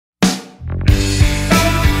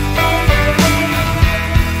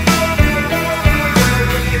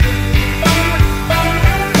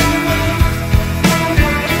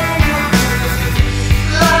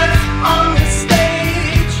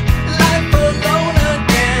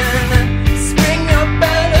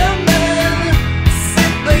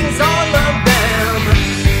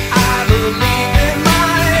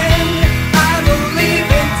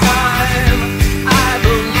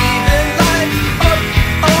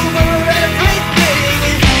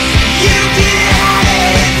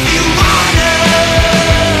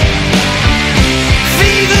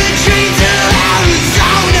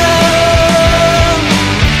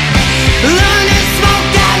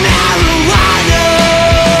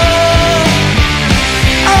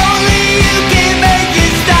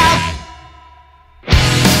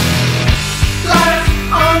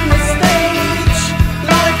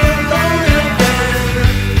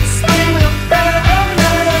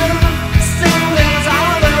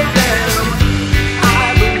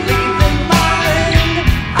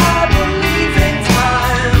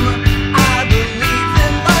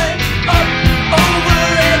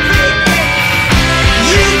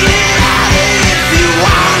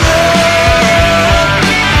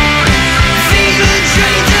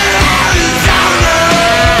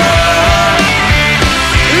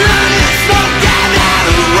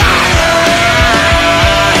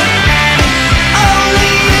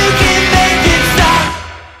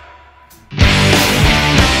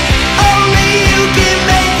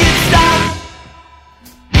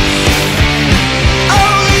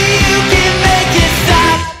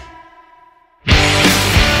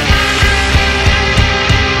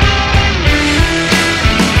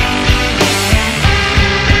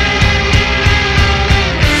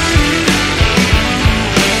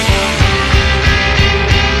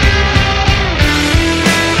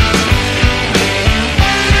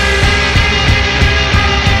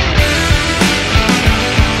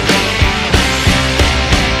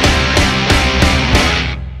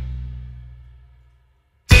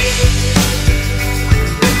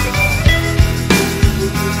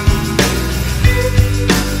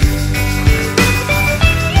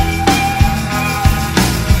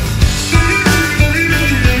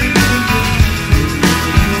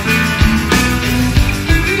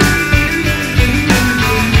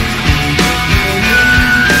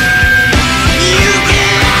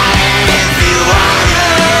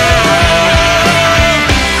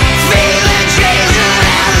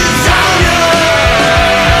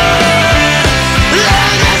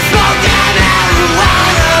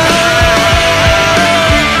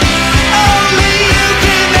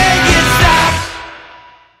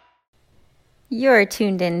You're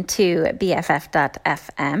tuned in to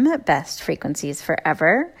BFF.FM, Best Frequencies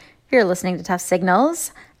Forever. You're listening to Tuff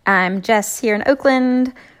Signals. I'm Jess here in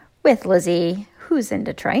Oakland with Lizzie, who's in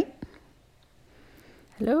Detroit.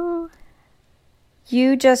 Hello.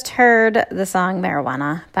 You just heard the song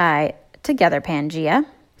Marijuana by Together Pangea.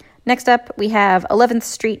 Next up, we have 11th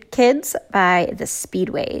Street Kids by The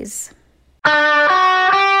Speedways.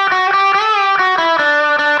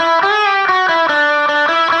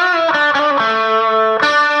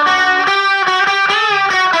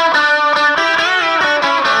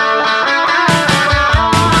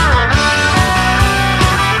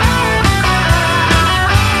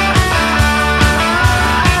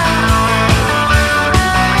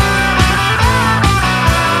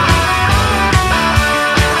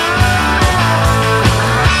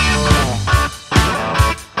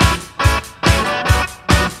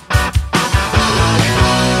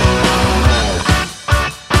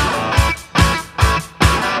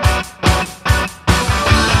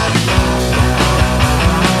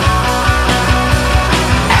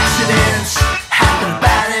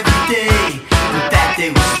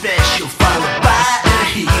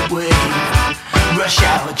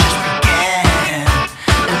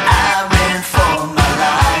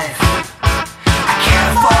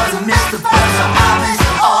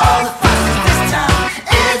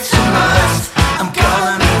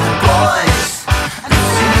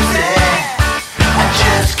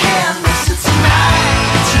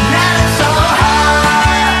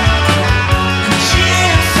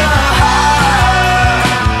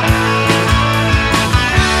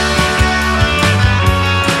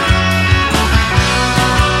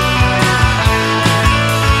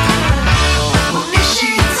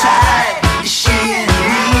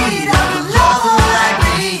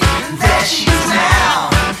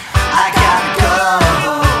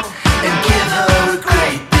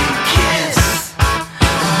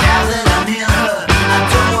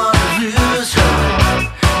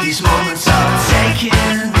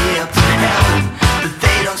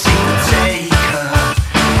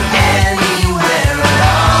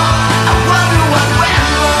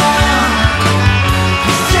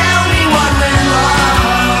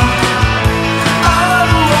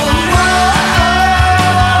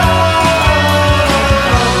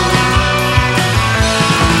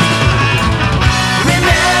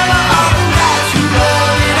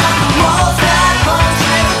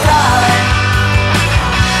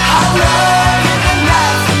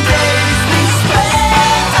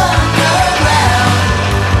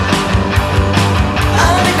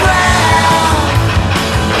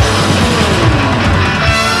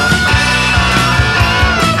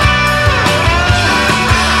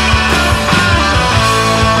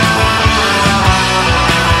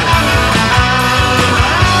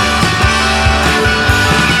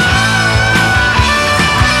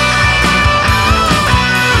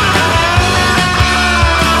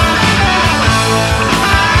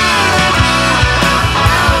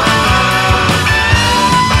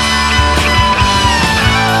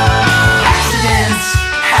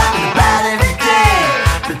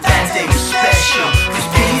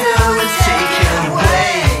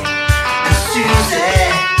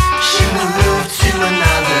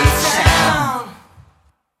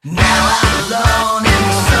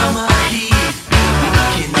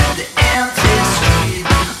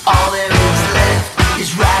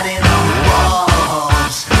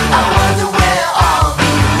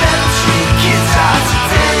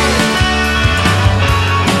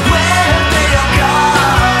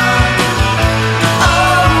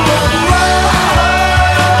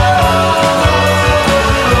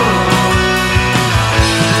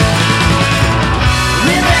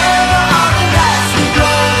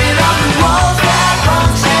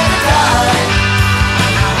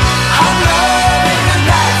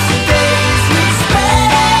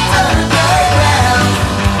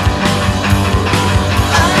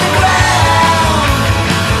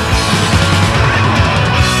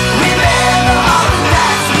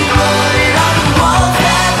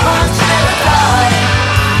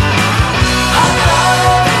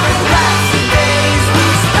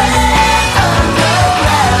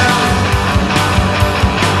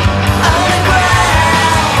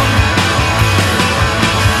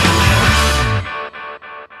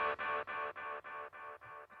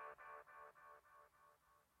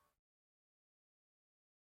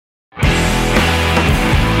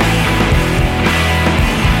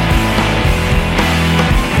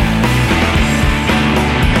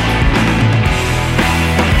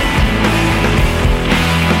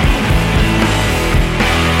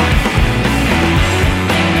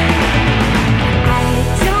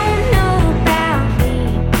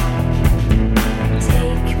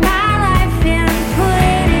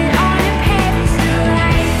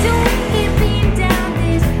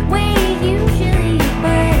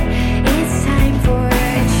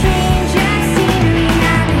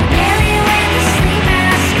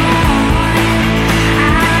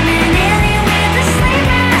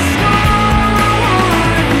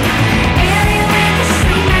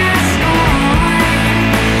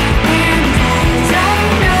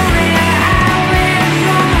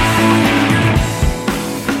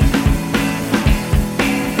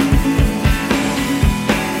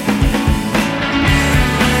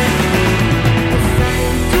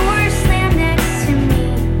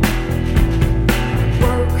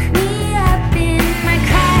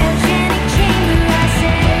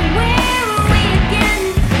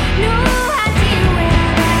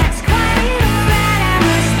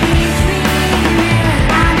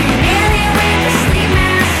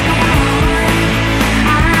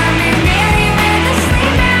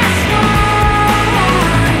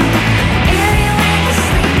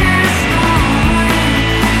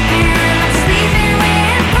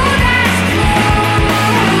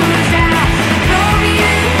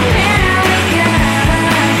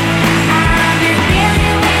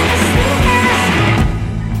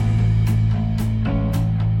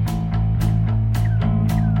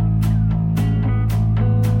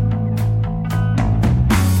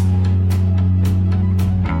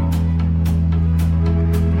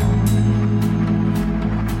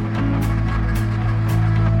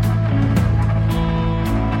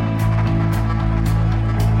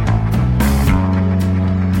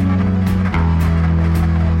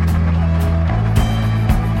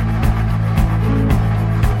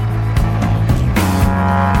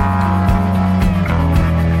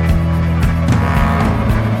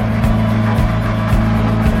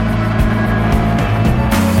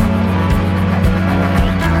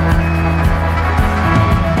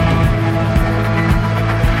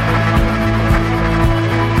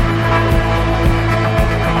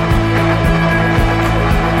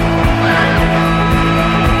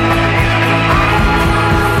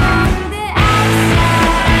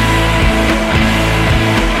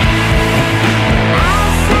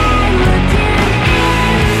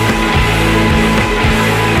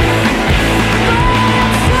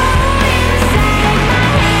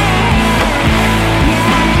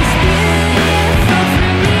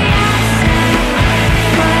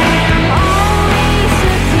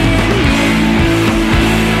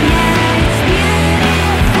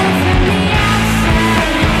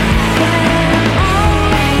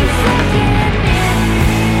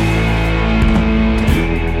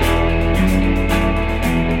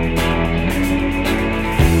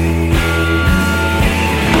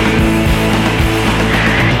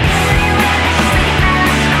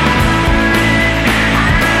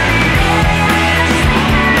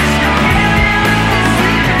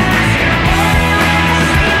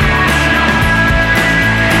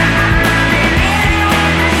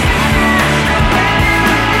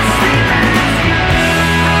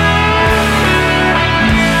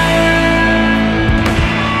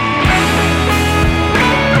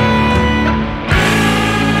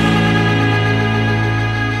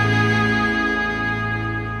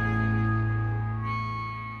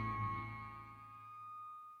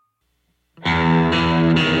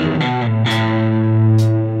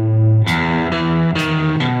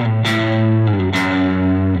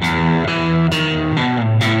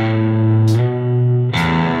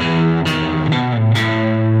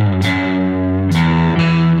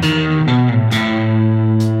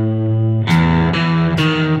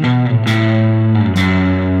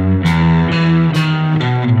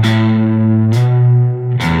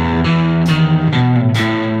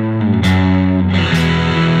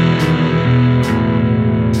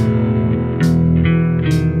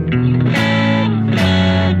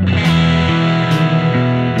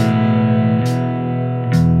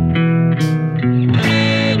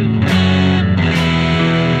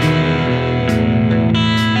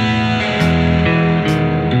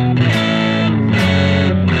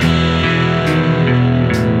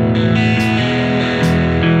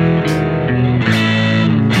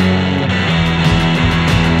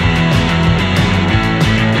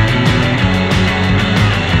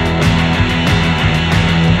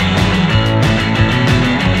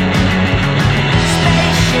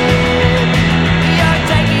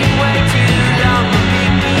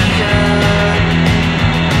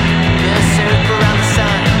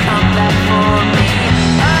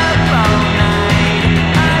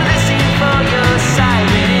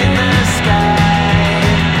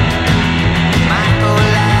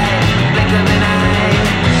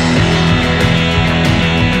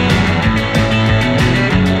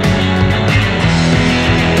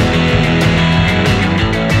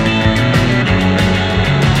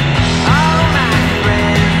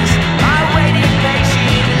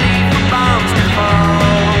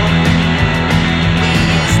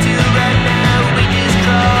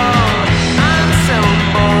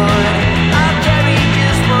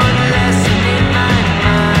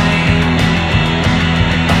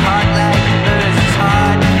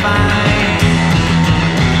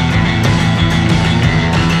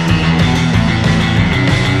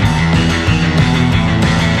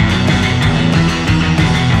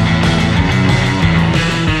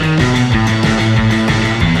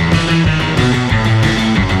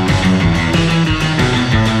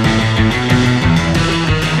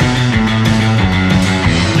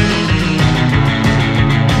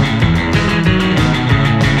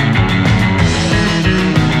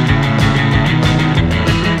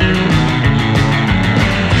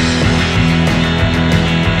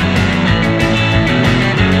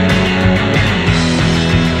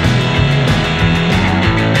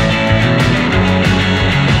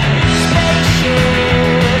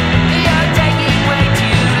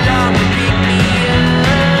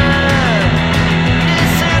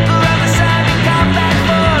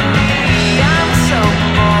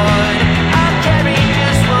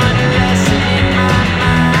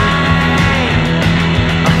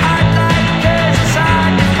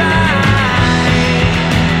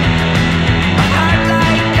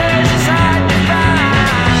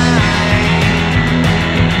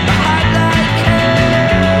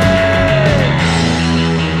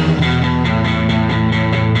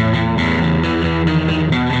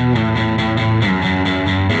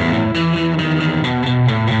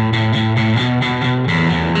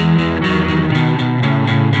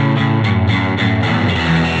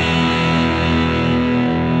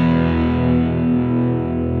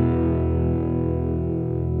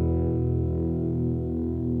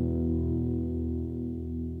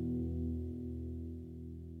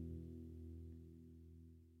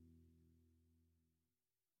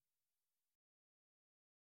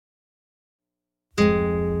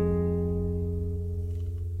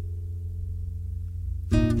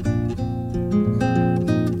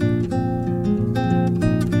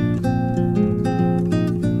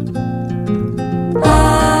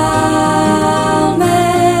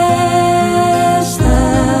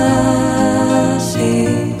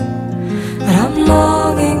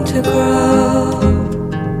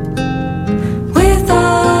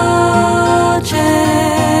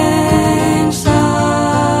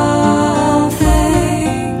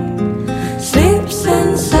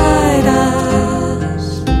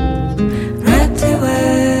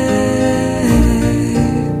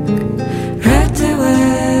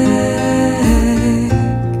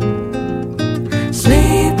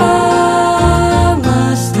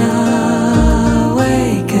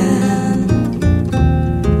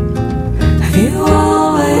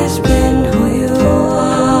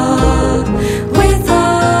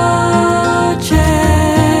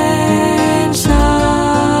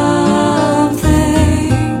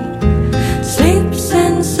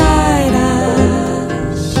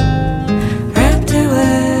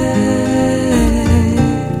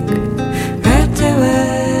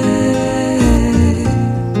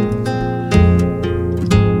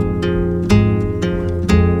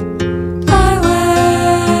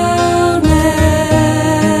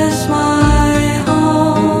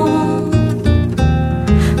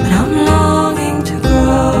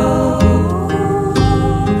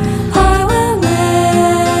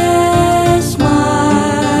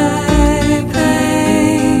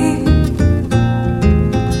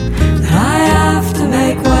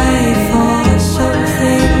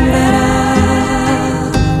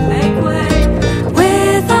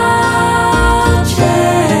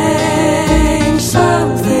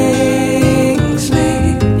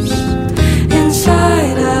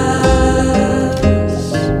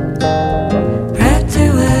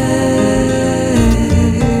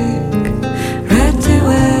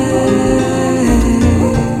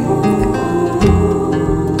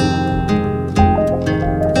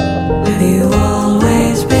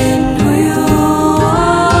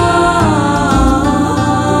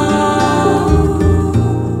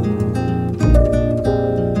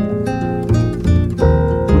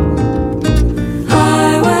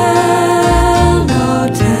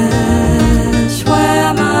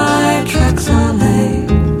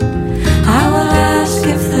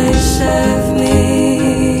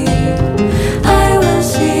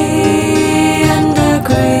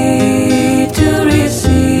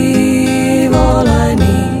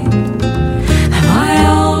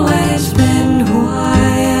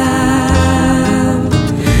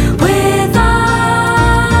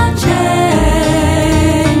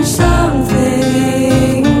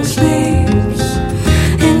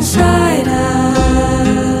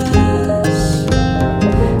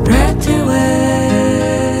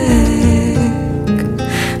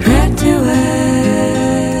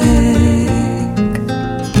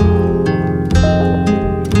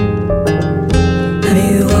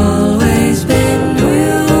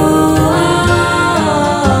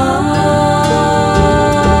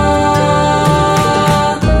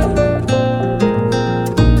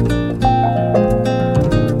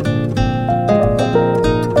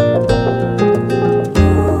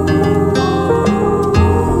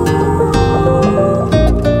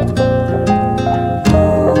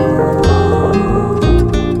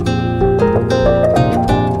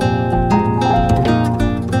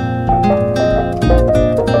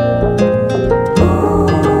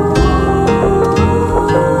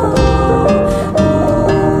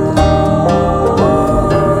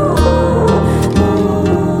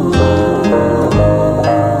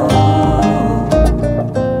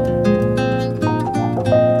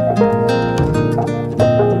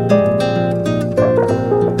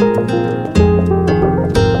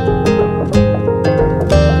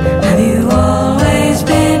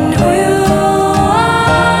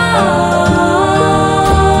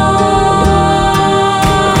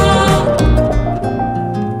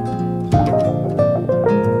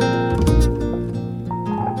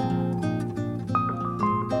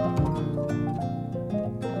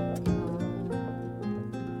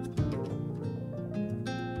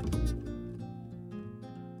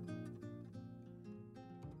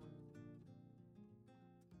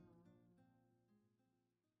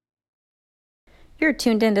 You're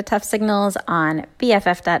tuned into Tuff Signals on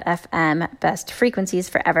BFF.FM, best frequencies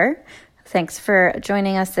forever. Thanks for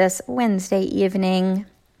joining us this Wednesday evening.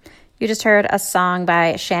 You just heard a song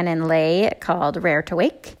by Shannon Lay called Rare to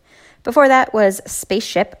Wake. Before that was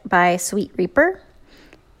Spaceship by Sweet Reaper,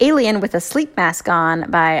 Alien with a Sleep Mask On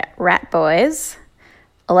by Rat Boys,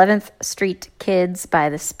 11th Street Kids by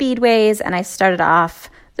the Speedways, and I started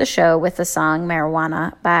off the show with the song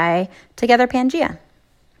Marijuana by Together Pangea.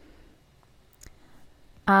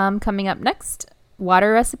 Coming up next,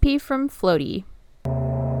 Water Recipe from Floaty.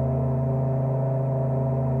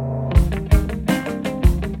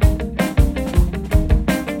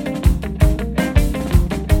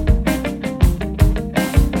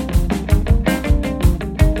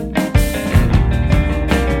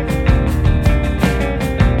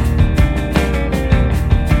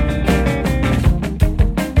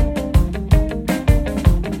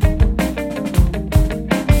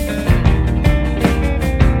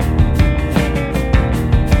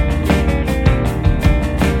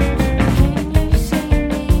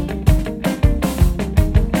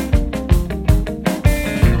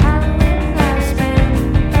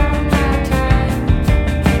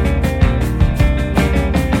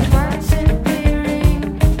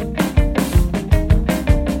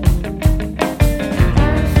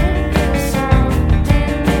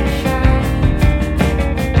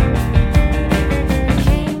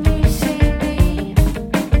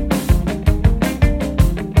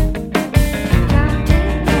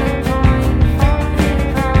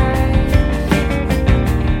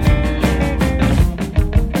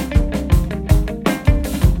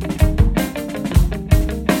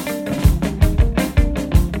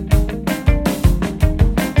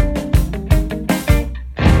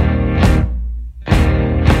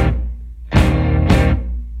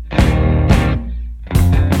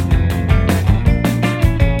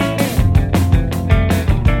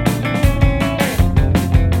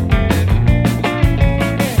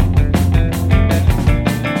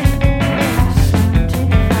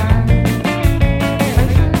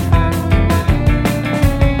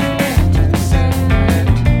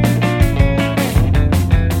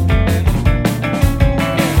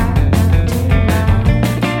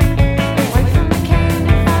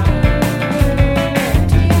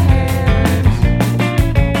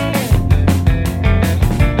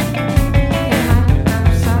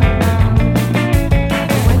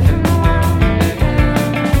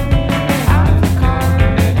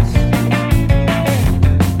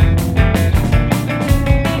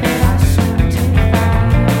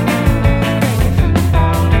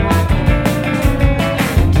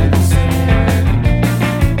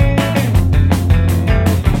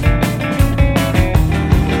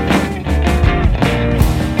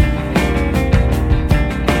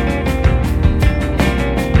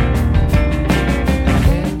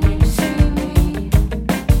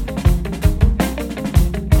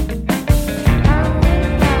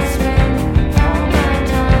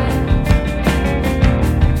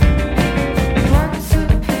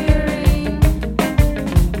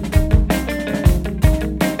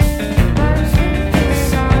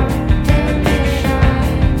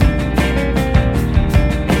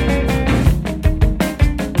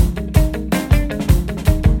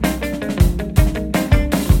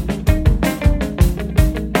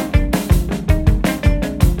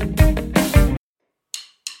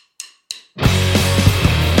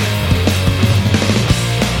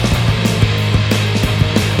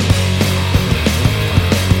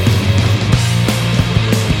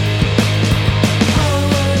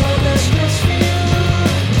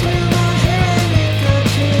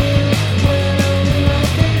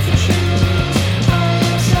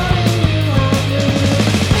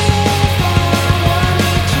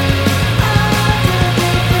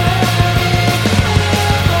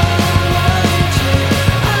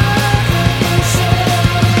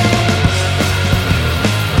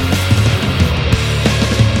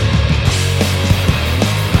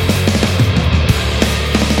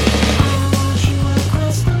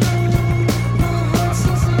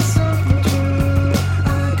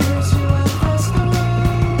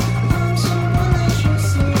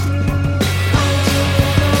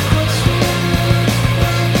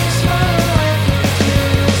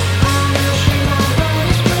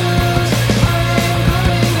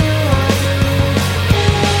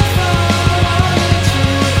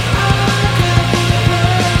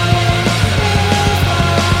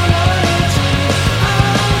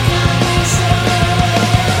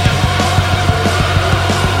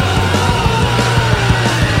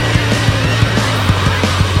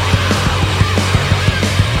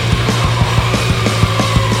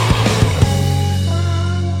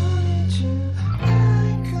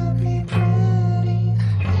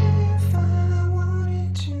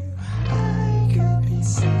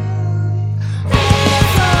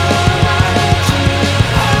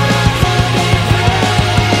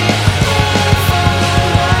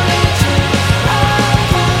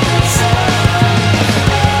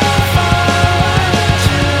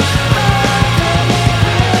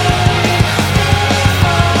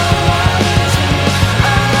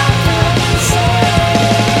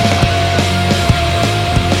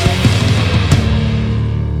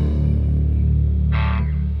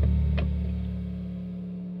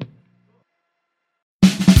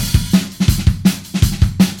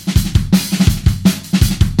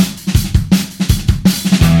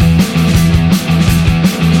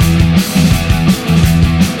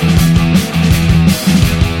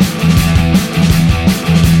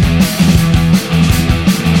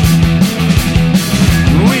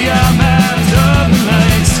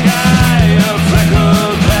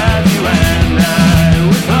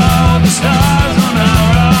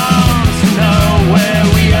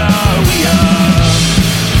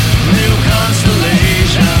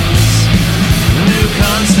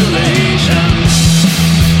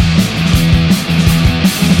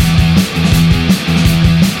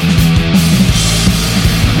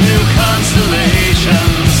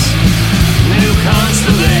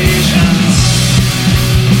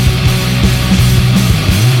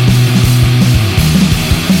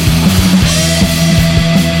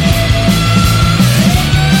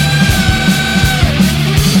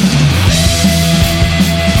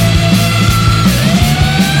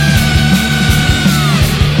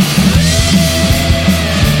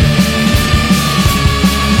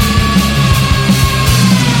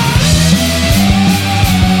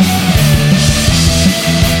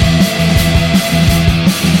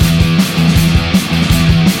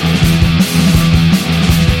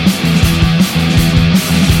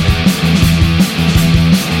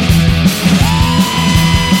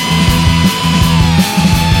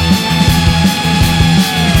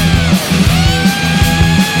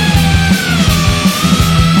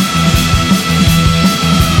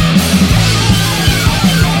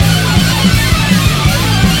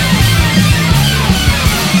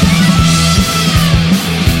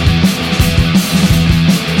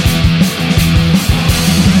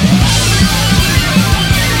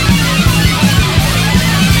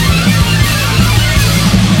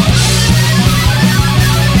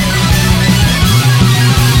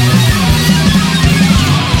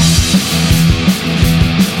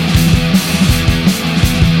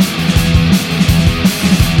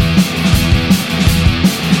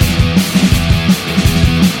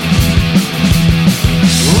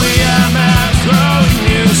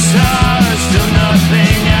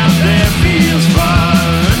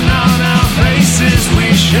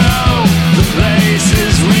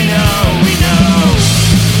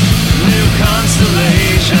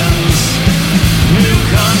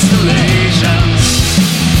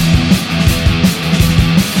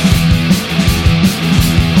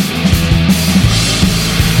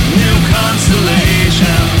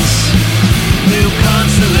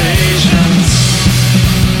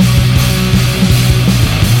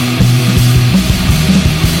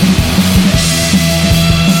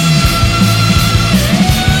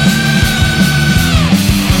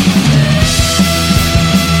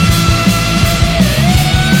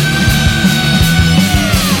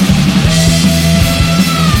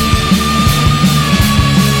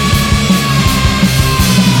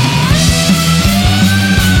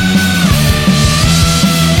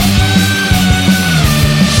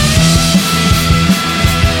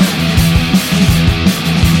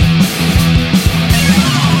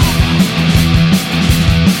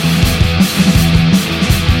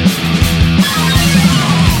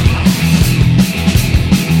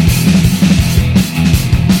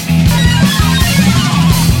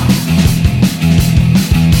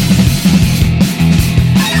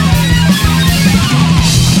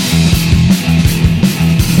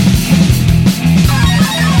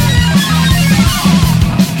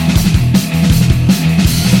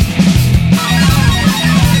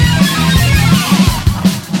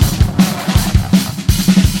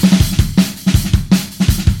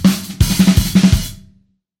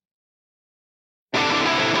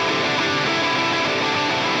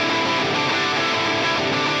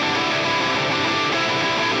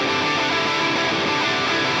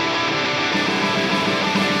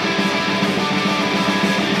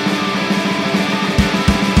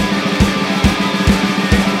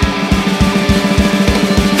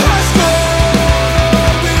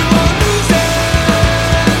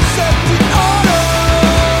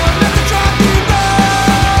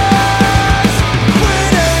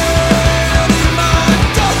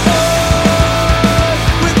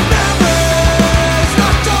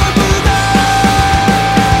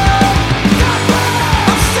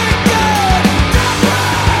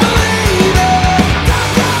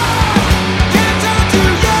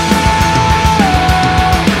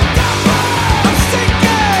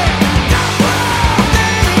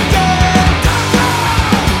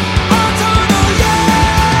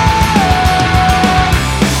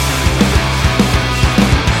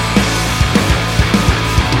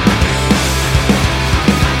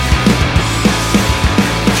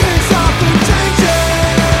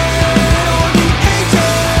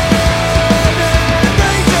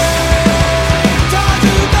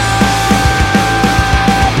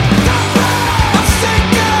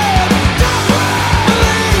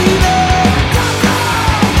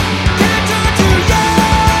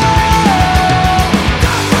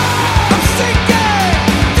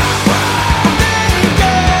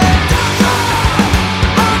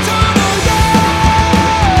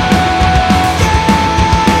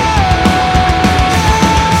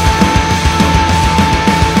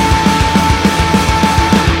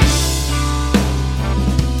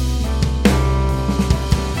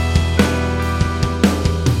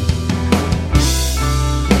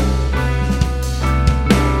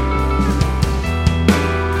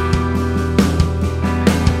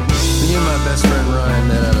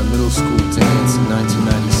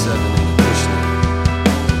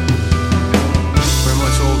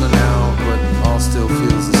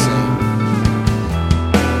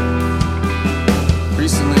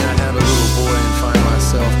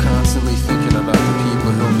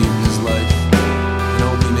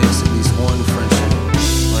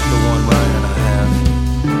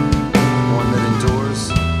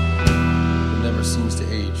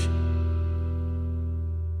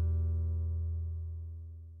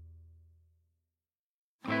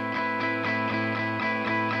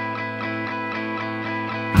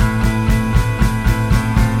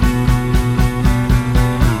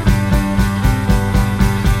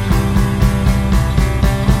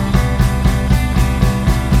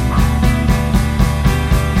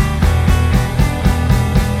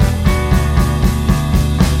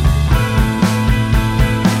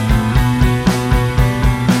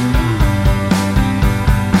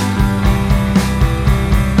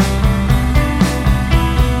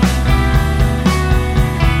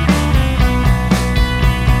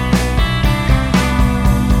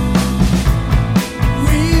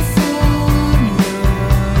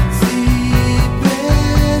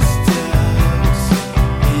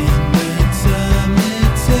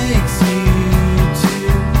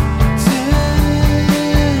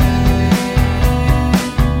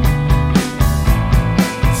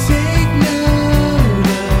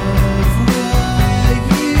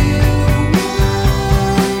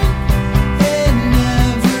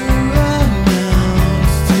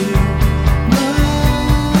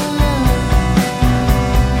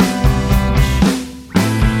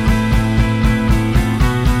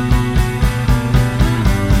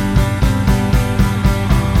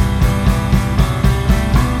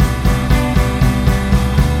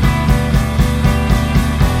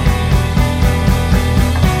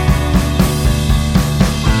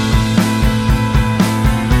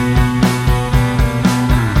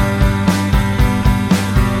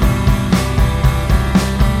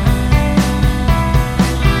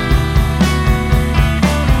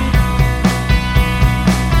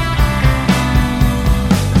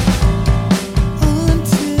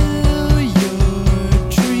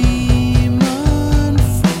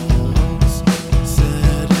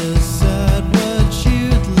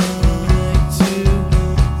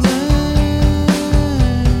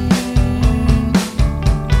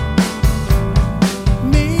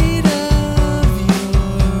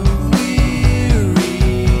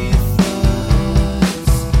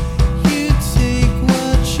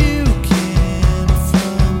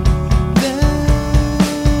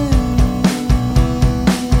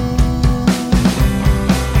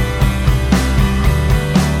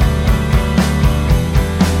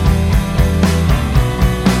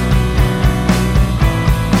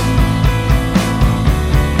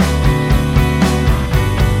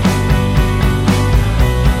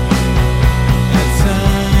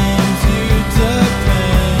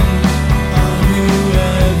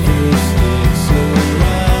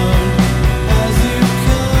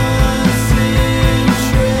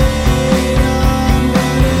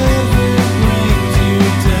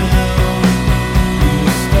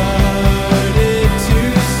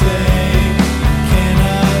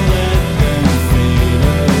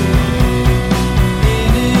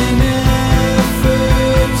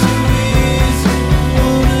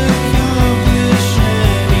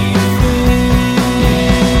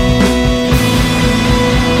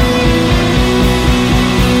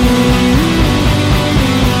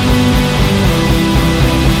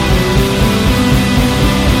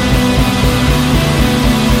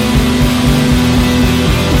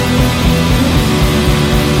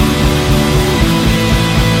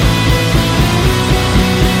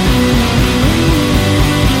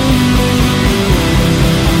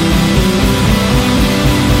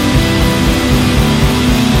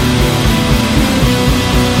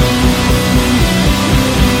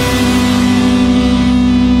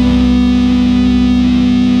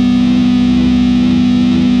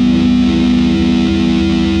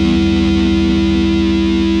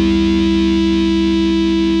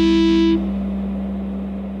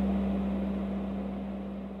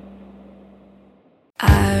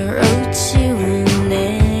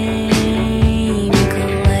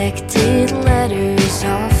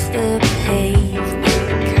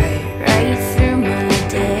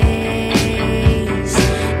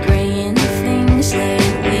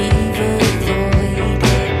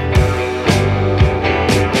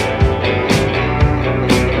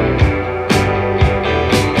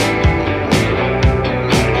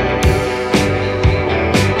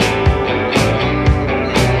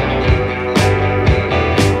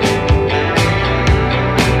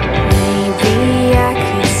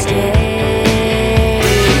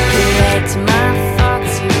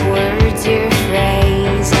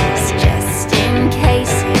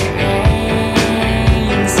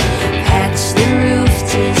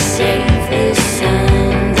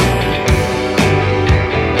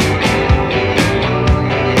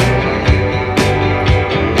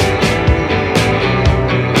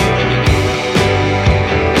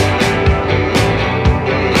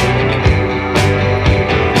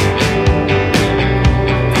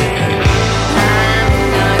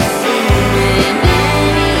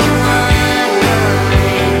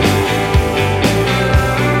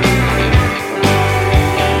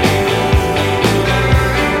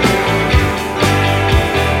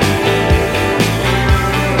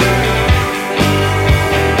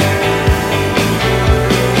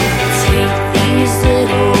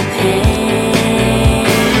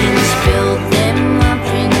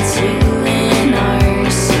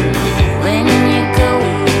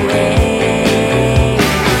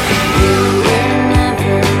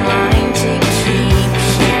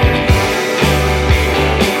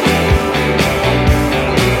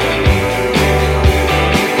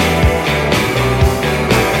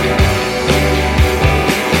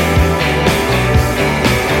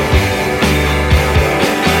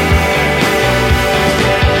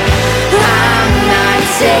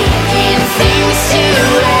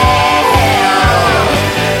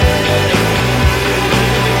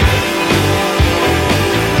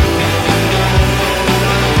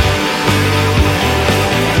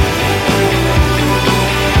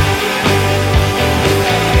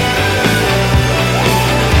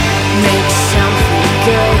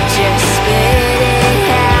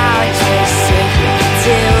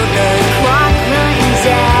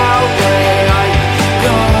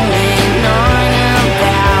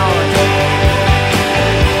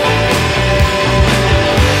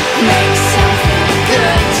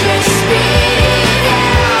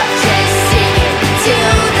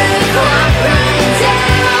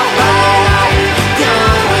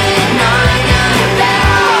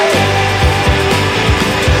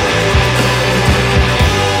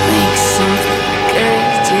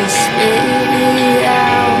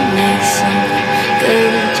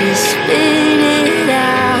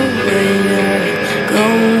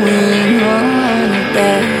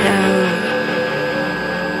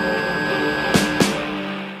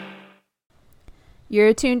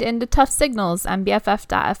 You're tuned into Tuff Signals on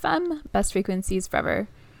BFF.FM, best frequencies forever.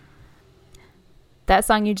 That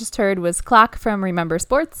song you just heard was Clock from Remember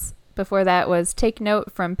Sports. Before that was Take Note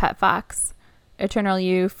from Pet Fox. Eternal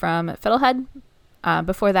You from Fiddlehead.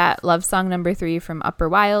 Before that, Love Song number 3 from Upper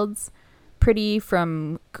Wilds. Pretty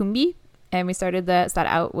from Kumbi. And we started the set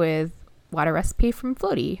out with Water Recipe from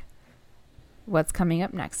Floaty. What's coming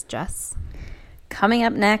up next, Jess? Coming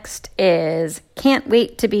up next is Can't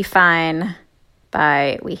Wait to Be Fine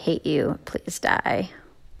by We Hate You, Please Die.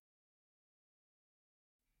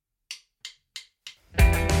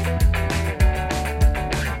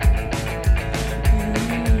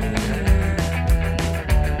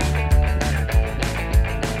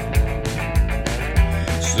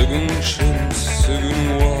 Second chance, second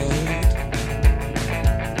wide.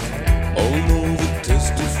 Oh no, the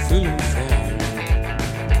test is feeling fine.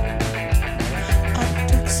 I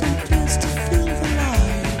took some pills to feel the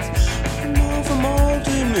light. I know from all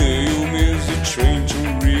the new is a train to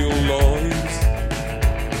realize.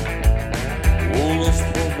 All of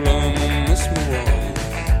problem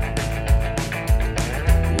mesmerized.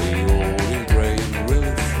 We all in brain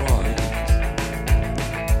really fried.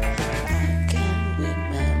 I can't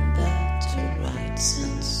remember to write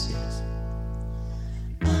senses.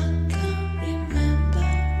 I can't remember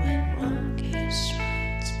when one is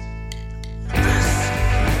right. This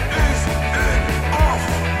is it off.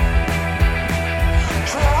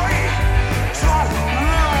 Try to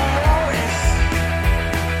realize.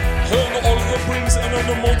 And all the brings and on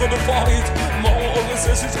the motor the fight. Mom always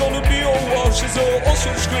says it's gonna be over. She's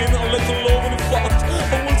also screaming a little love in the fact.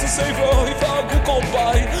 I want to save her if I could come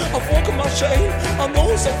by. I've walked my chain, I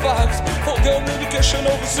know it's a fact. Forget the education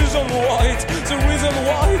of Susan White. The reason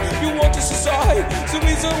why you want to suicide. The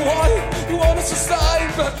reason why you want to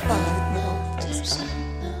suicide. But I know there's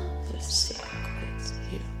another secret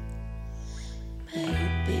here.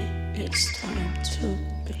 Maybe it's time to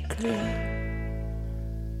be clear.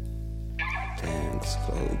 Thanks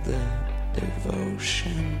for the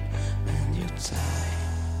devotion and your time.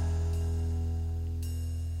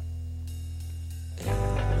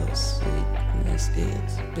 Hello, sweetness,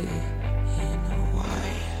 it's been a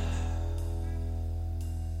while.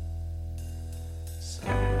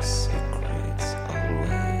 Some secrets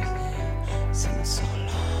always here since so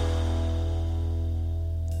long.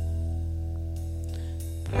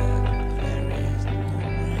 But there is no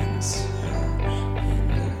answer in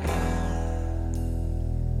the bar.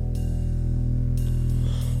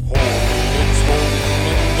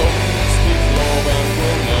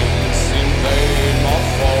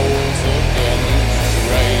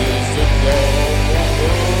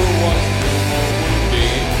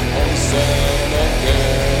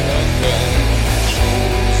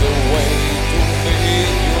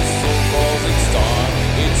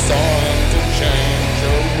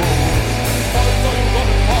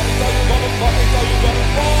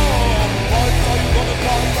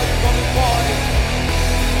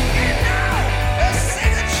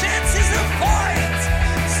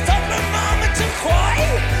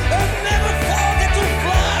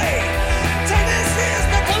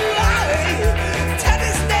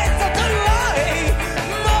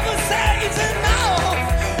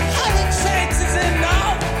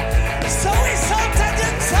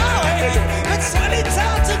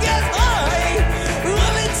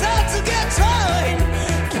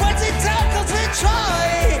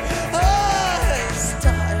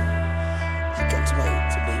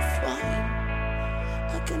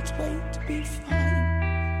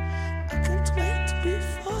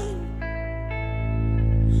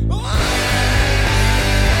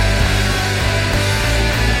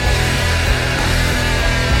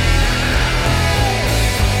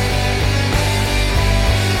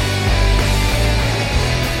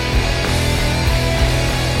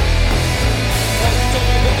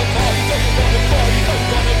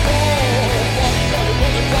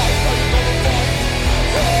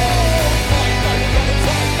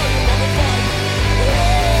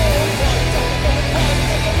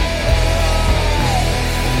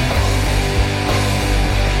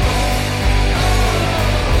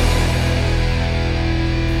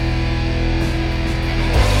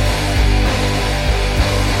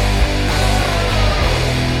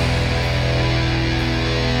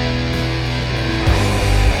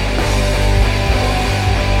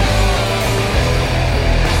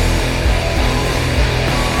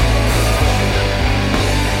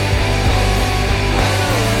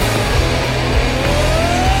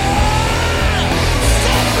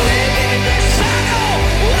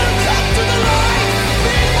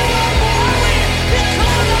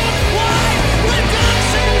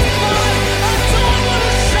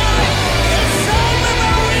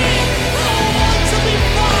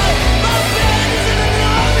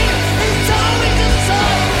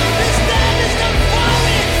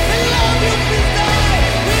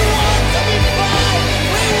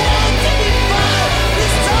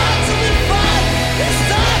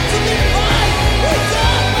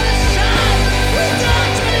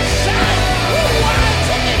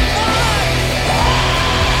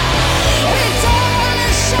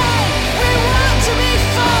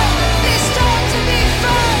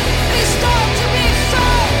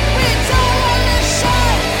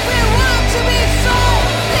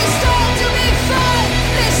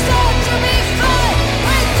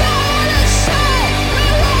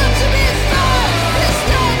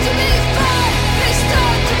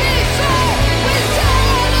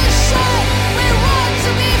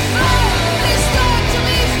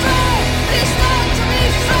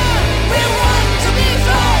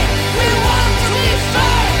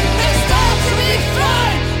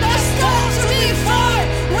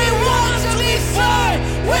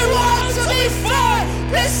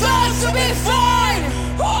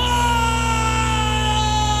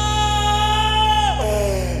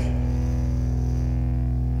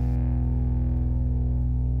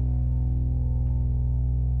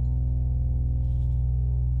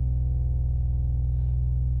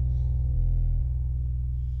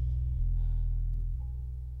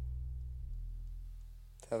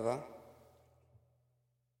 Ça va?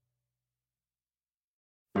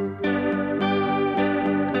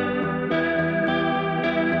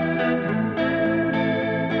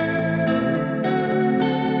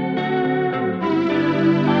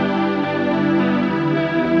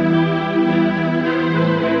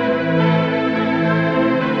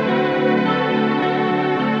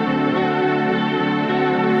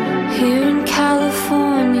 Here in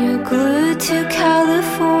California, glued to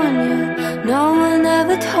California. No one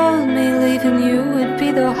ever told me leaving you would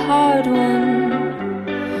be the hard one.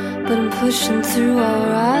 But I'm pushing through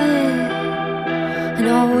alright. And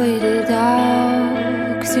I'll wait it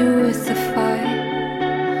out, 'cause you're worth the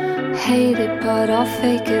fight. Hate it, but I'll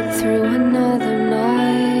fake it through another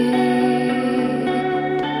night.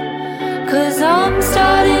 'Cause I'm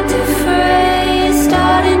starting to fray,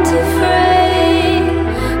 starting to fray.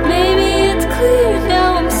 Maybe it's clear now,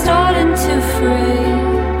 I'm starting to fray.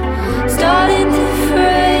 Starting to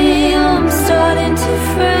fray, I'm starting to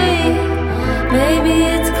fray. Maybe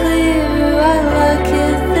it's clear I like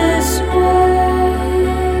it this way.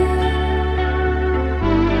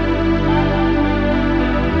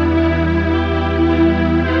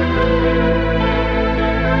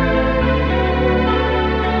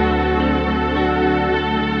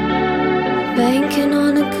 Banking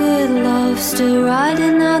on a good love, still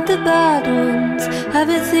riding out the bad ones.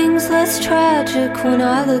 Everything's less tragic when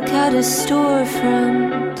I look at a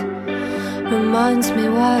storefront. Reminds me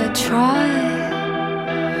why I try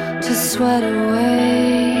to sweat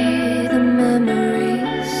away the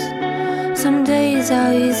memories. Some days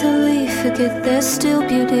I'll easily forget there's still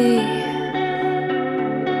beauty.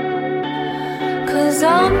 'Cause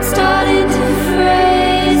I'm starting to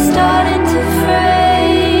fray, starting to fray.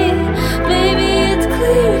 Maybe it's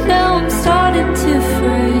clear now, I'm starting to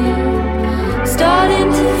fray. Starting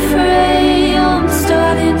to fray, I'm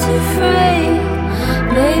starting to fray.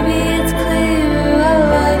 Maybe it's clear I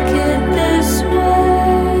like it this way.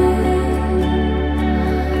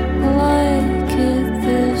 Like it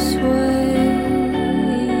this way.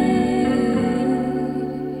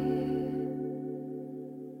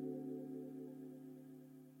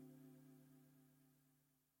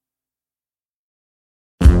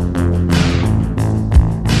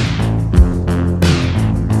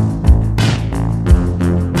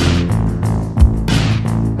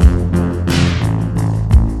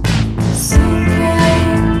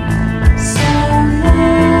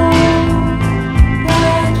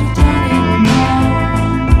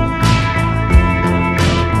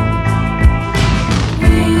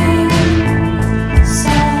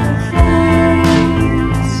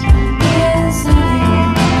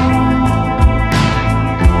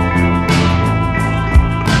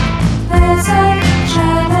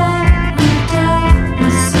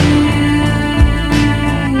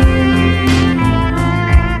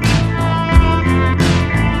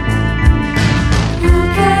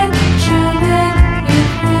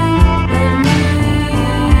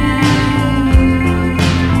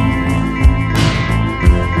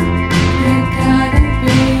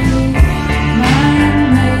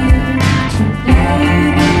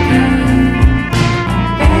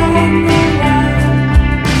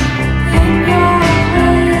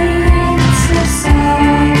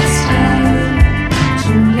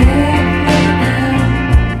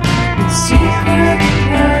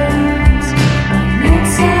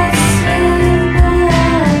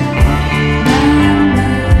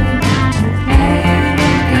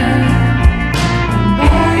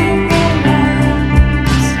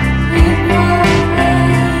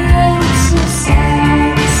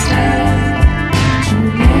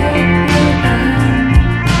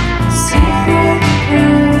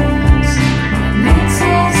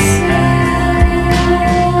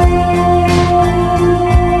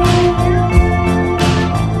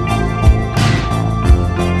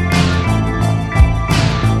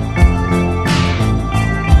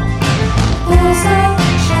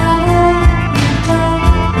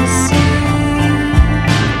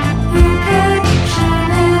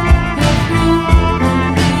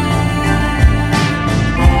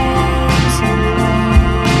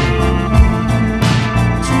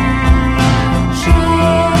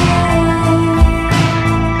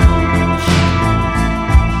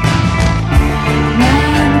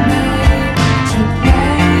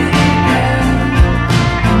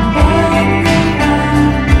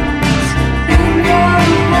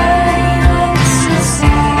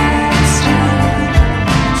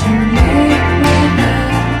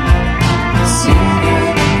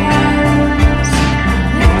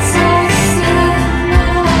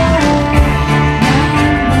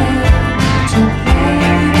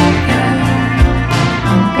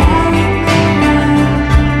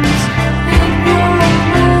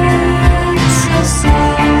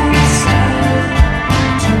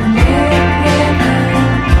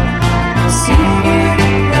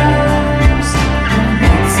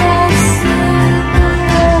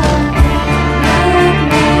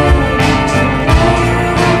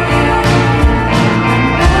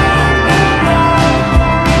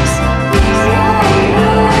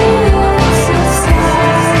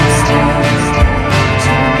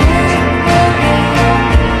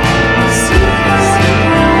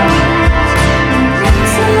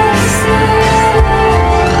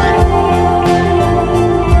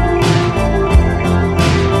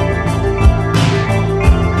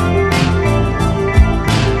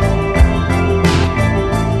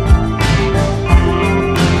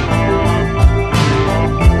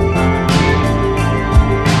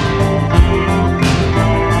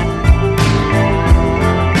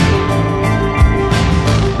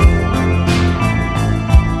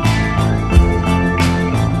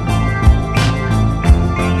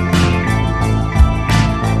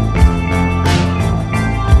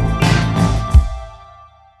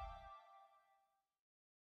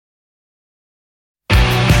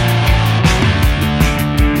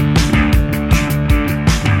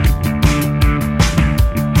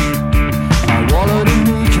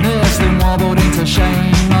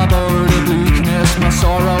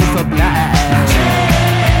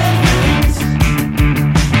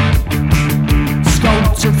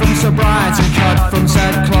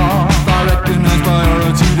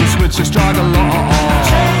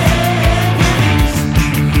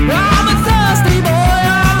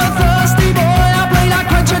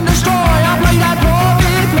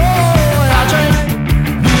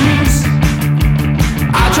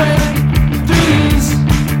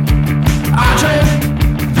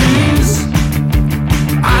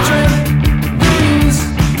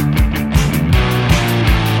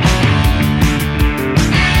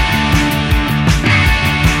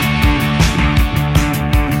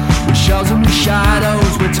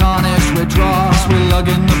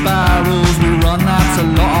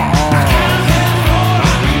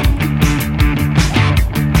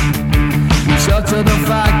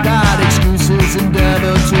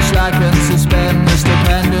 never to slacken, suspend this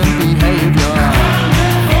dependent behavior.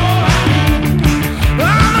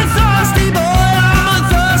 I'm a thirsty boy, I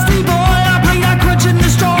play that quench and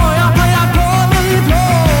destroy, I play that pour me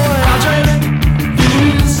ploy. I drink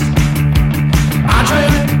these, I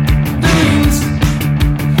drink these,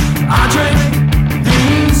 I drink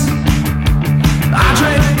these, I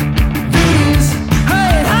drink these,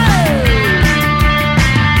 hey, hey.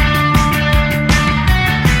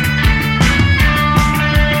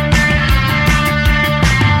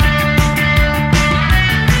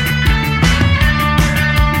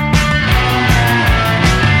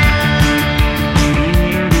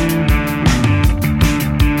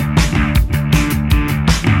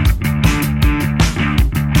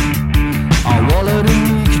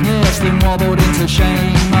 Then wobbled into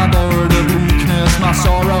shame. I borrowed a bleakness, my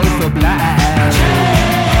sorrow for black.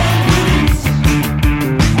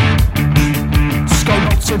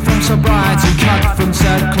 Sculpted from sobriety, cut from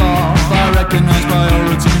said cloth. I recognise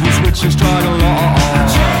priority, this which has tried a lot.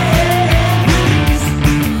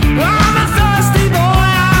 I'm a thirsty boy,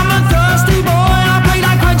 I play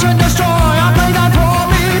that quench and destroy, I play that pour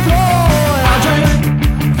me ploy. I drink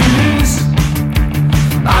these,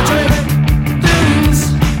 I drink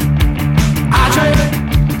these, I drink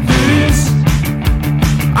these,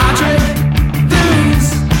 I drink these.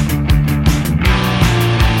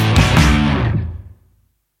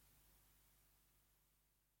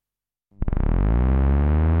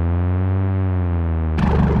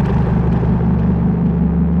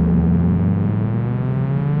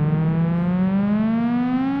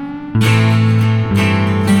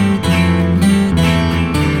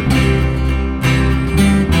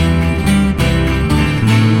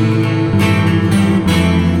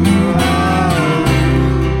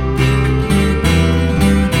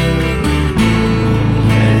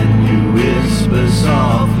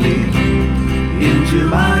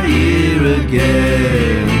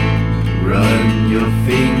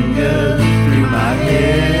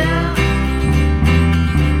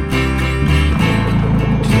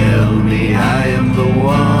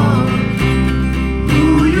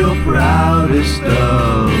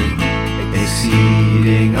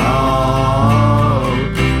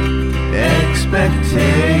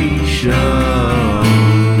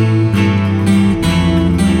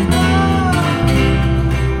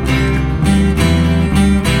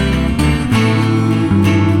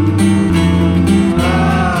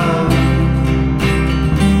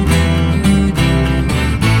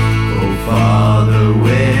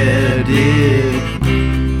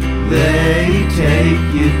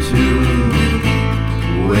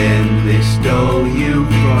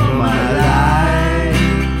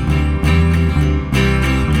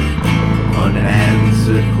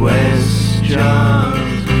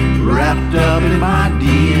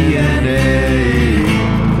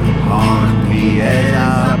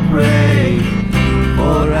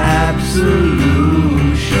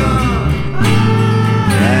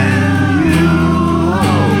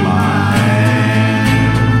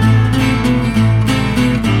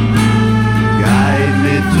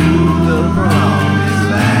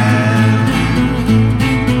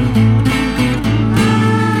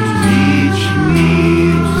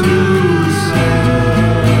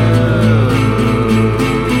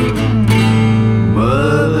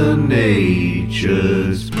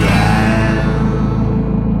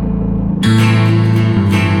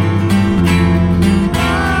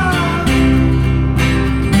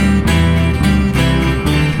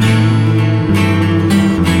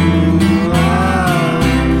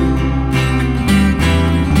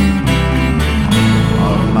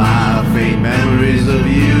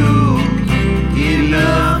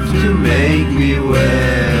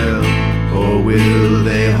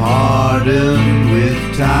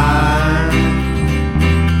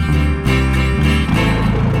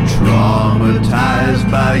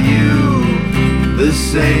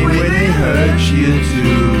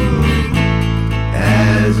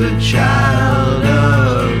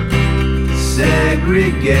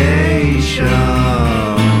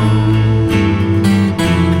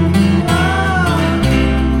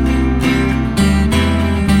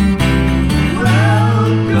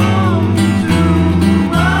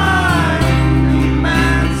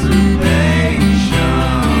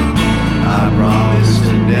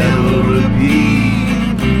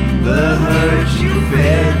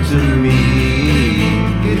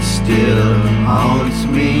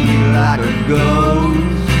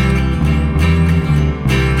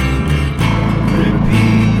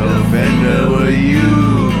 Repeat of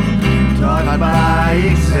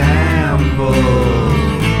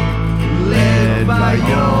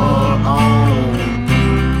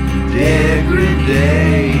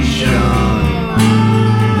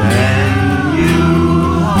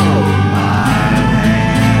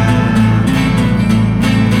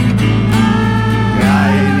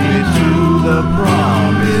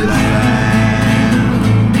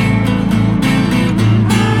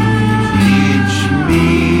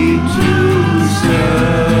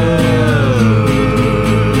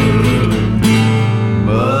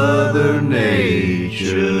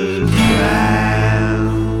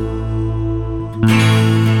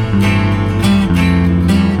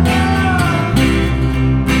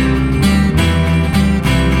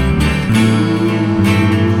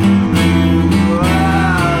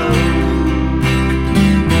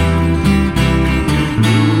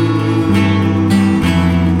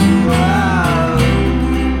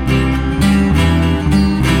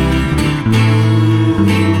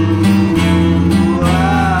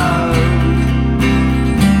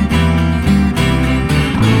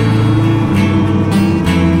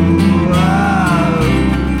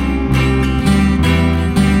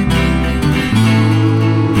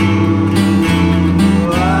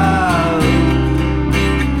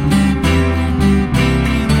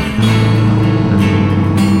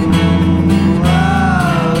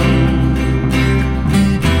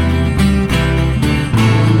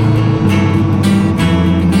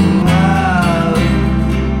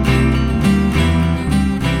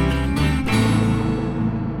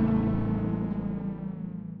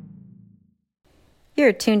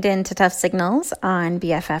You're tuned in to Tuff Signals on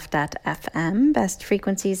BFF.FM, best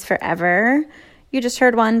frequencies forever. You just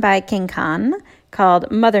heard one by King Khan called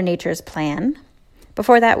Mother Nature's Plan.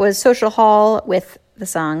 Before that was Social Hall with the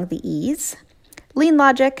song The Ease, Lean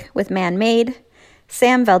Logic with Man Made,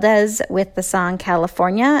 Sam Valdez with the song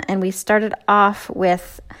California, and we started off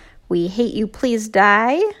with We Hate You Please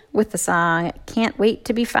Die with the song Can't Wait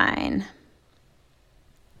to Be Fine.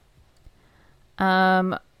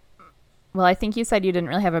 Well, I think you said you didn't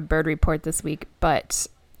really have a bird report this week, but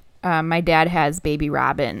my dad has baby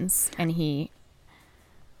robins, and he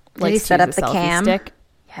Did he set up the cam? Stick.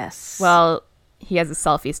 Yes. Well, he has a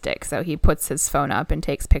selfie stick, so he puts his phone up and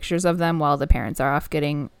takes pictures of them while the parents are off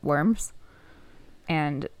getting worms.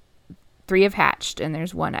 And 3 have hatched, and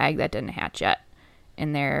there's 1 egg that didn't hatch yet.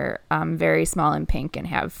 And they're very small and pink and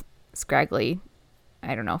have scraggly,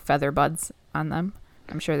 I don't know, feather buds on them.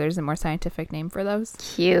 I'm sure there's a more scientific name for those.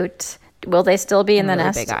 Cute. Will they still be in the really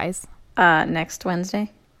nest big eyes. Next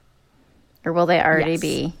Wednesday? Or will they already Yes.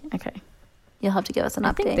 be? Okay. You'll have to give us an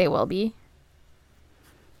I update. think they will be.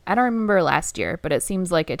 I don't remember last year, but it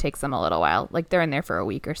seems like it takes them a little while. Like they're in there for a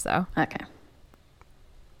week or so. Okay.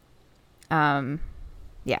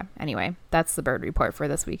 Yeah, anyway, that's the bird report for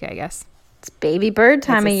this week, I guess. It's baby bird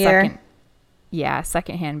time of It's a year.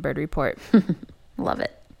 secondhand bird report. Love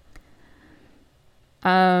it.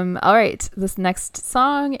 All right, this next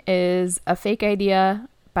song is A Fake Idea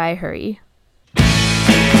by Hurry.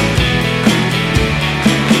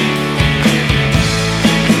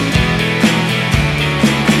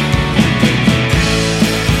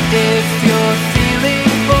 If you're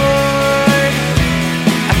feeling bored,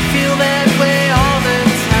 I feel that way all the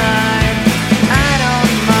time. I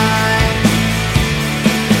don't mind.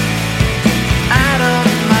 I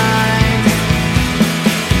don't mind.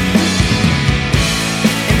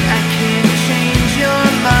 And I can't change your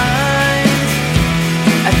mind.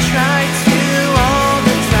 I tried to.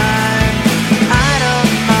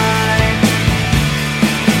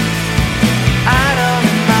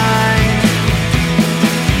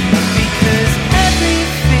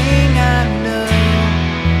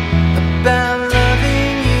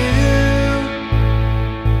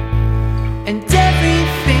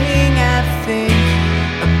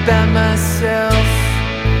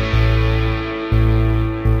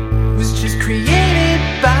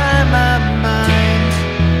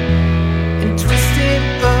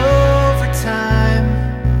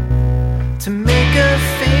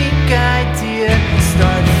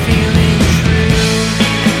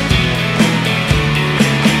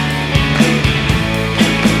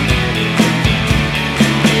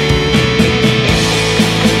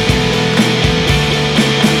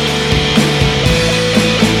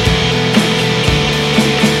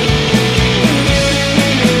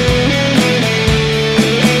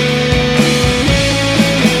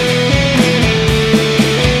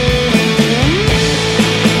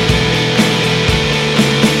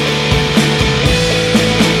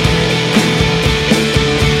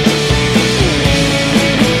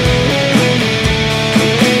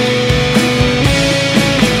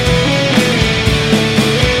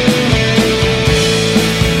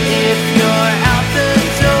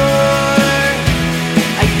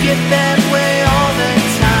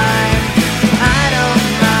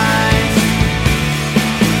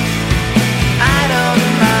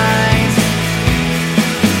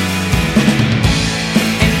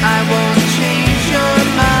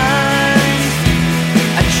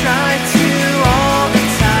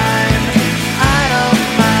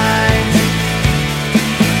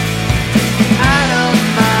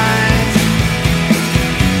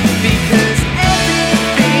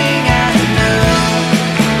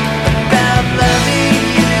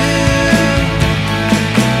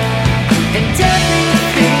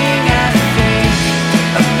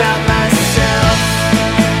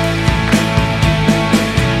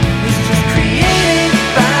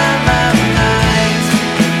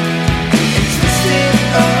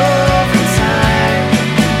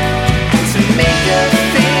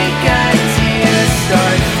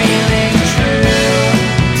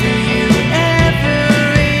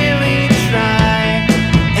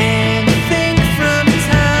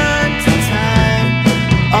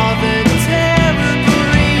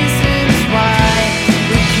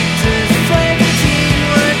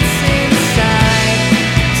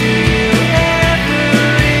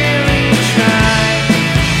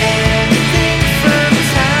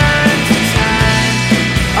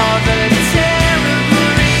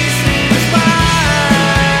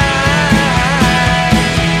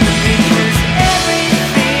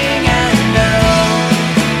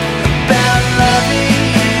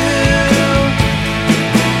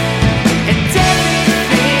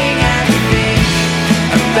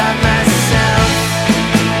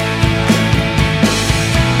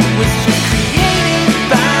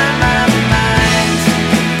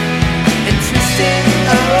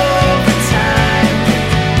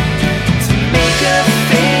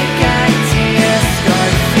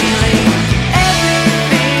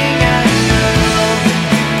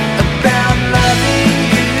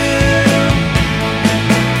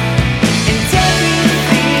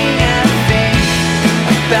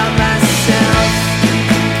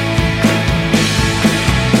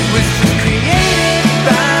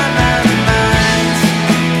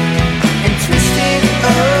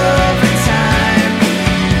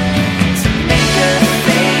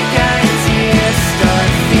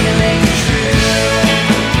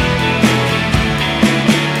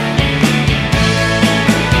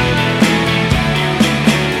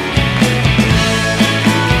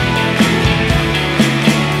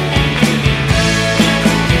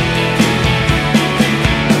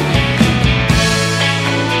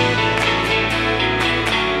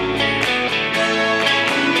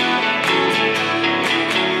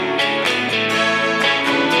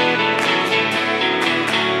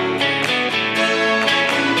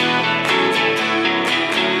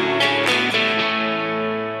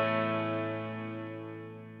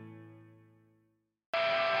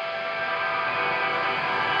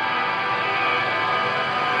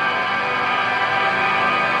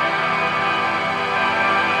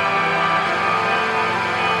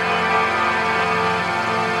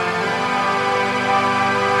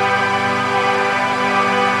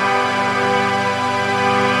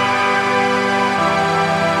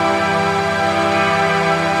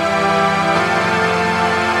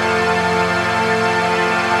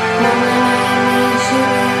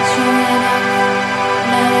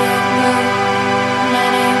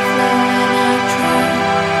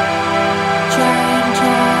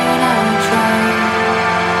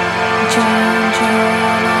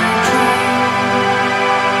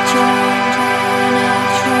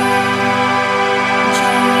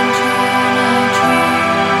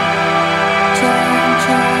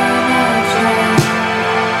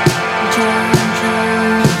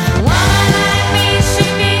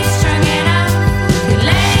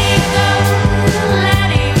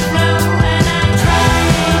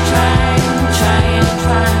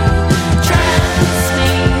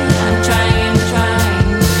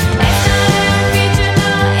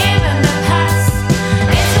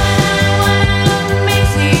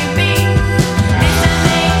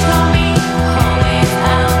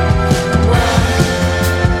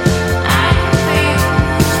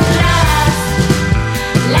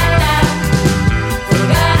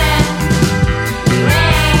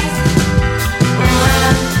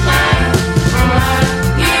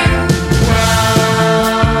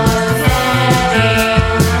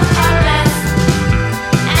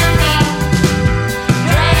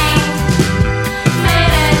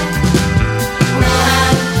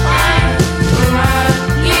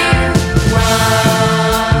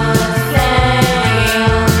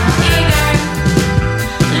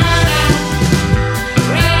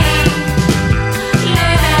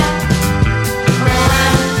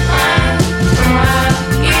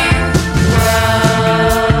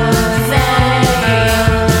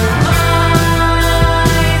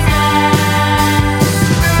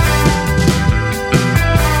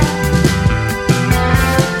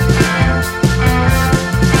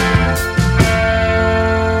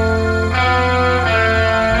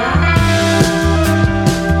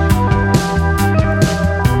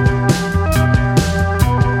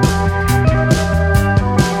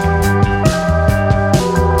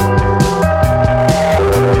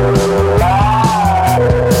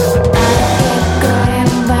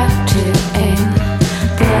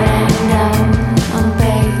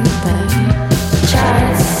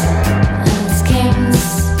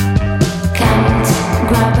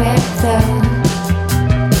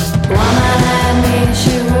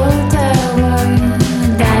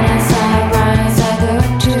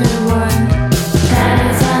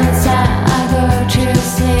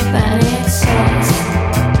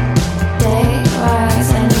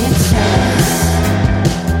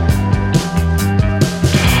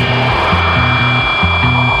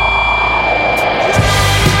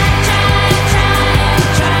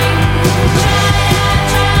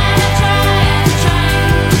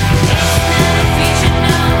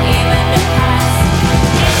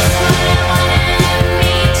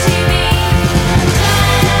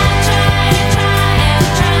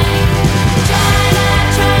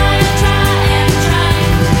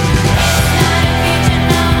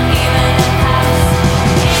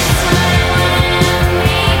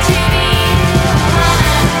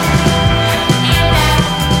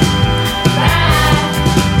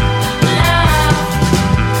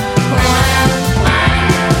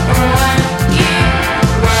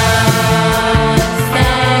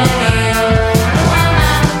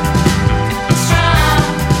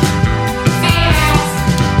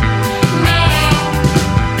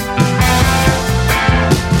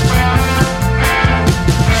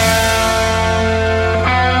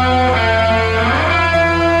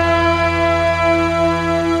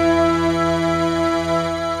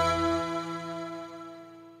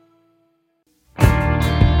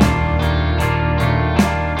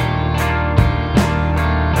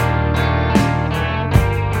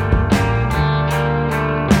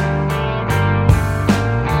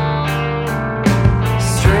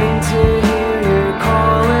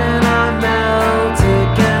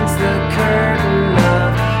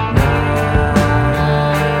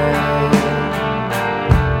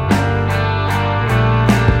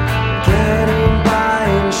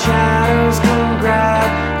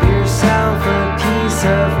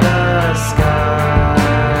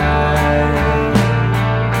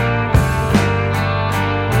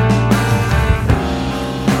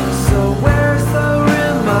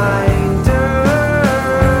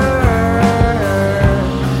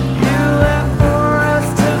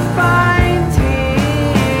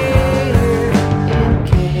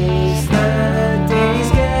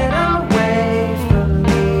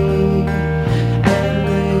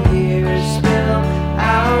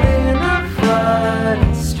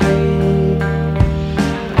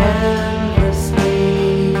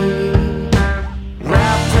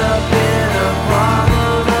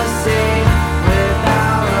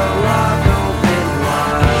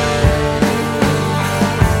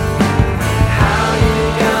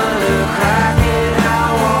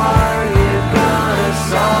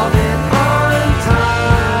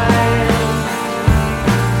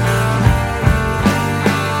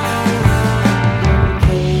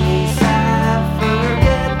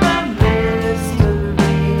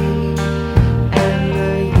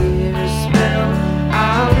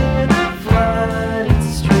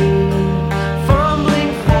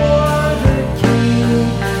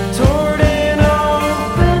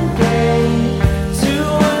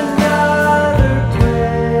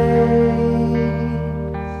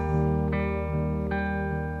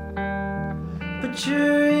 but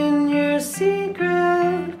you're in your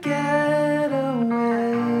secret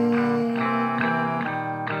getaway.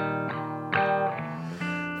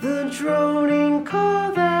 The droning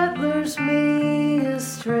call that lures me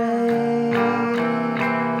astray,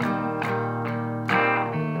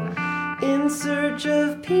 in search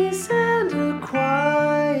of peace and a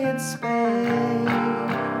quiet space.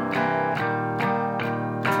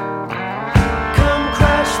 Come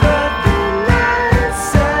crash the thing that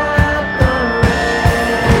separates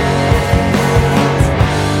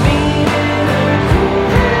me and her cool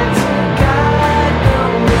hand to guide the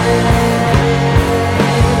way.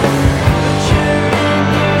 But you're in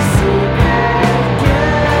your secret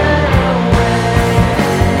getaway.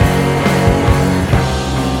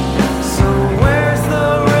 So where's the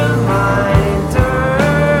reminder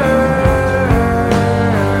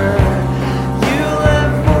you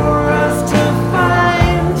left for us to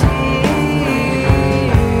find here?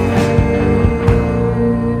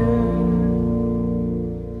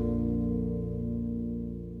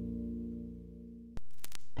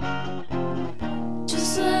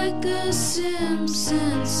 Just like a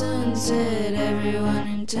Simpson sunset, everyone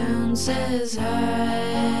in town says hi.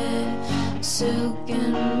 Silk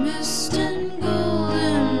and mist and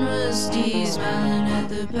golden rusty, smiling at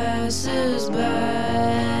the passers-by.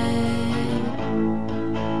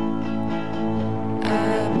 I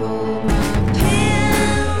pull my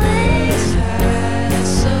pants high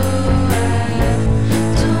so I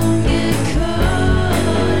don't get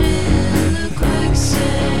caught in the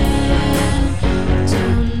quicksand.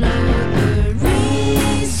 Don't know the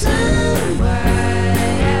reason why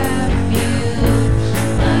I feel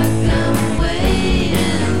like I'm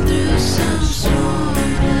wading through some swampland.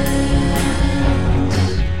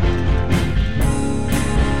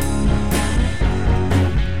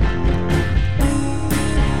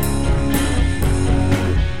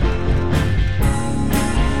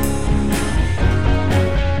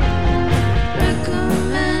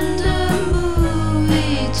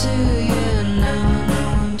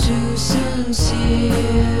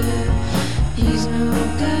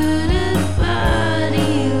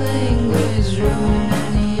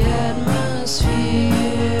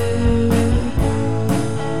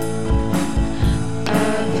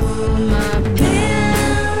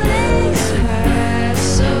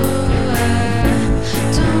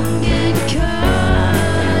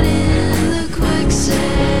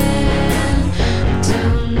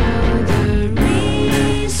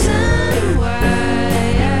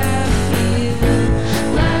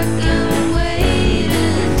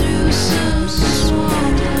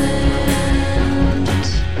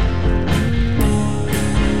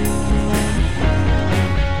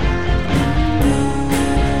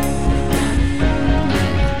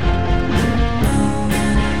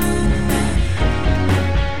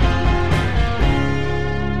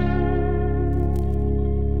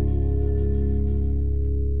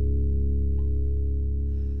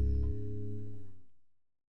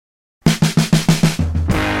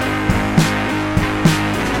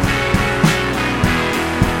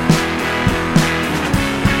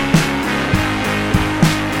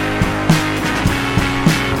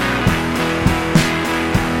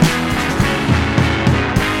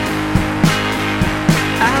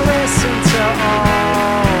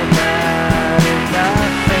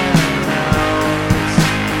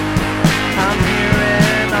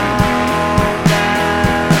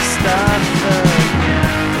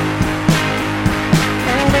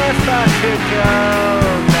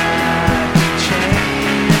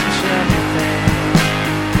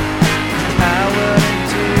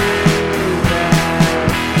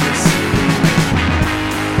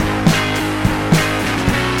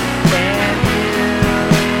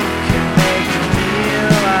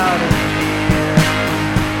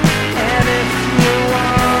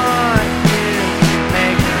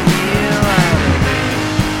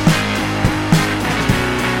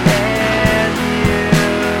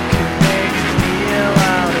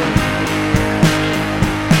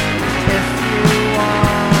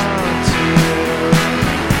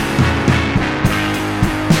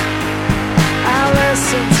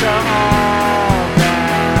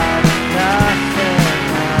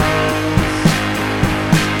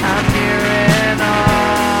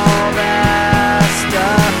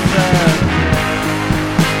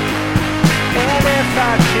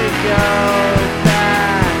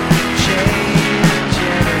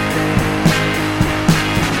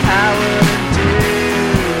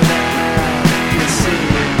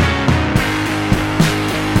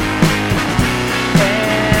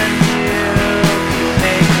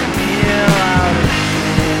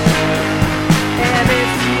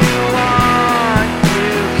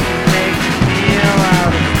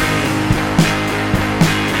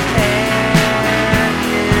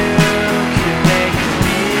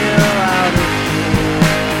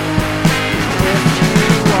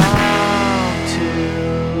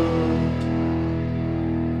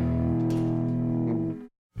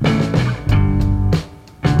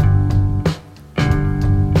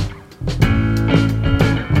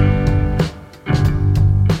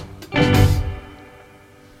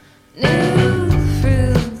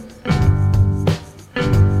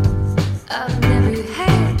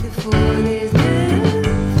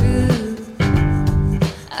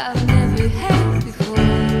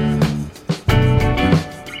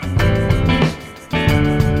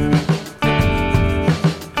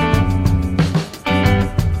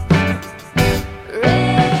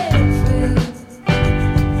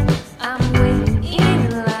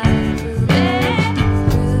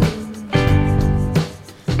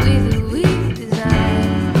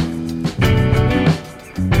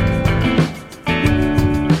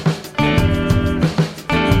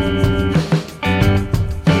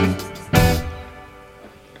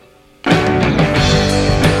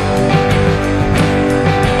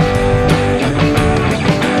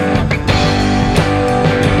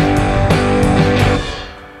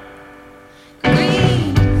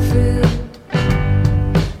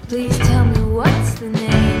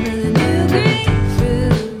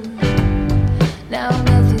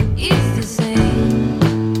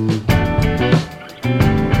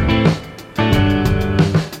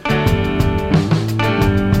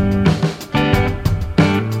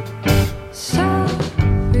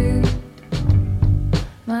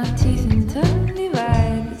 teeth and tongue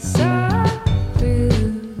divided, saw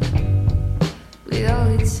through with all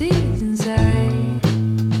its seeds inside.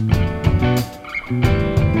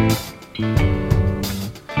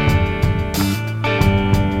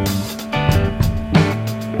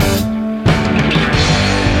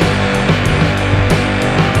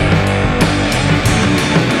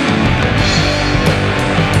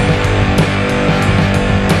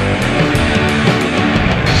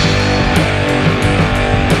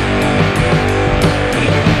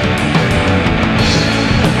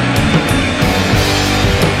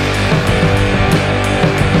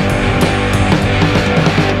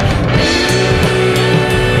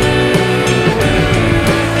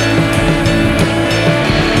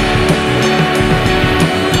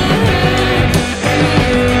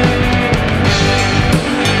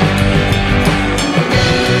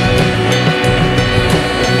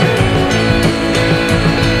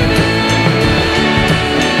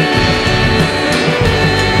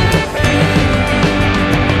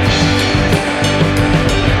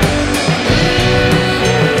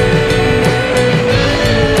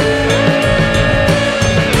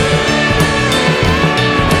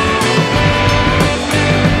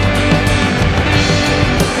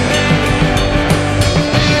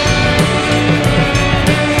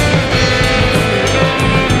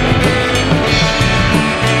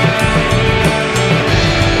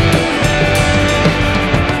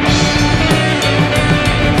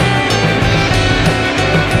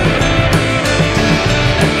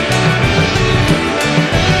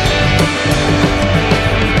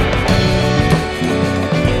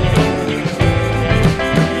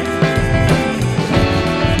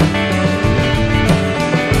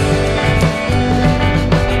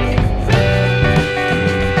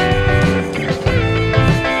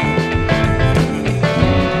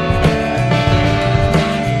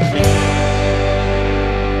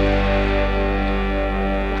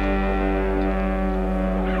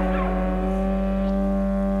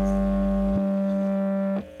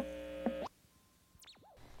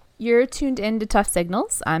 You're tuned in to Tuff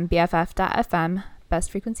Signals on BFF.FM,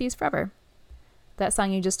 best frequencies forever. That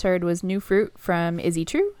song you just heard was New Fruit from Izzy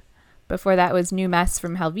True. Before that was New Mess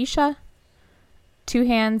from Helvetia. Two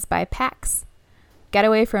Hands by Pax.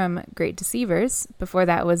 Getaway from Great Deceivers. Before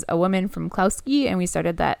that was A Woman from Klauski, and we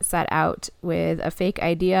started that set out with A Fake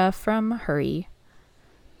Idea from Hurry.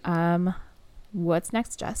 What's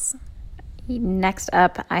next, Jess? Next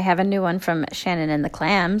up, I have a new one from Shannon and the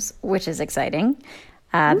Clams, which is exciting.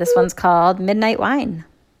 This one's called Midnight Wine.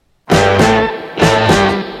 Midnight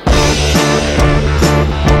wine.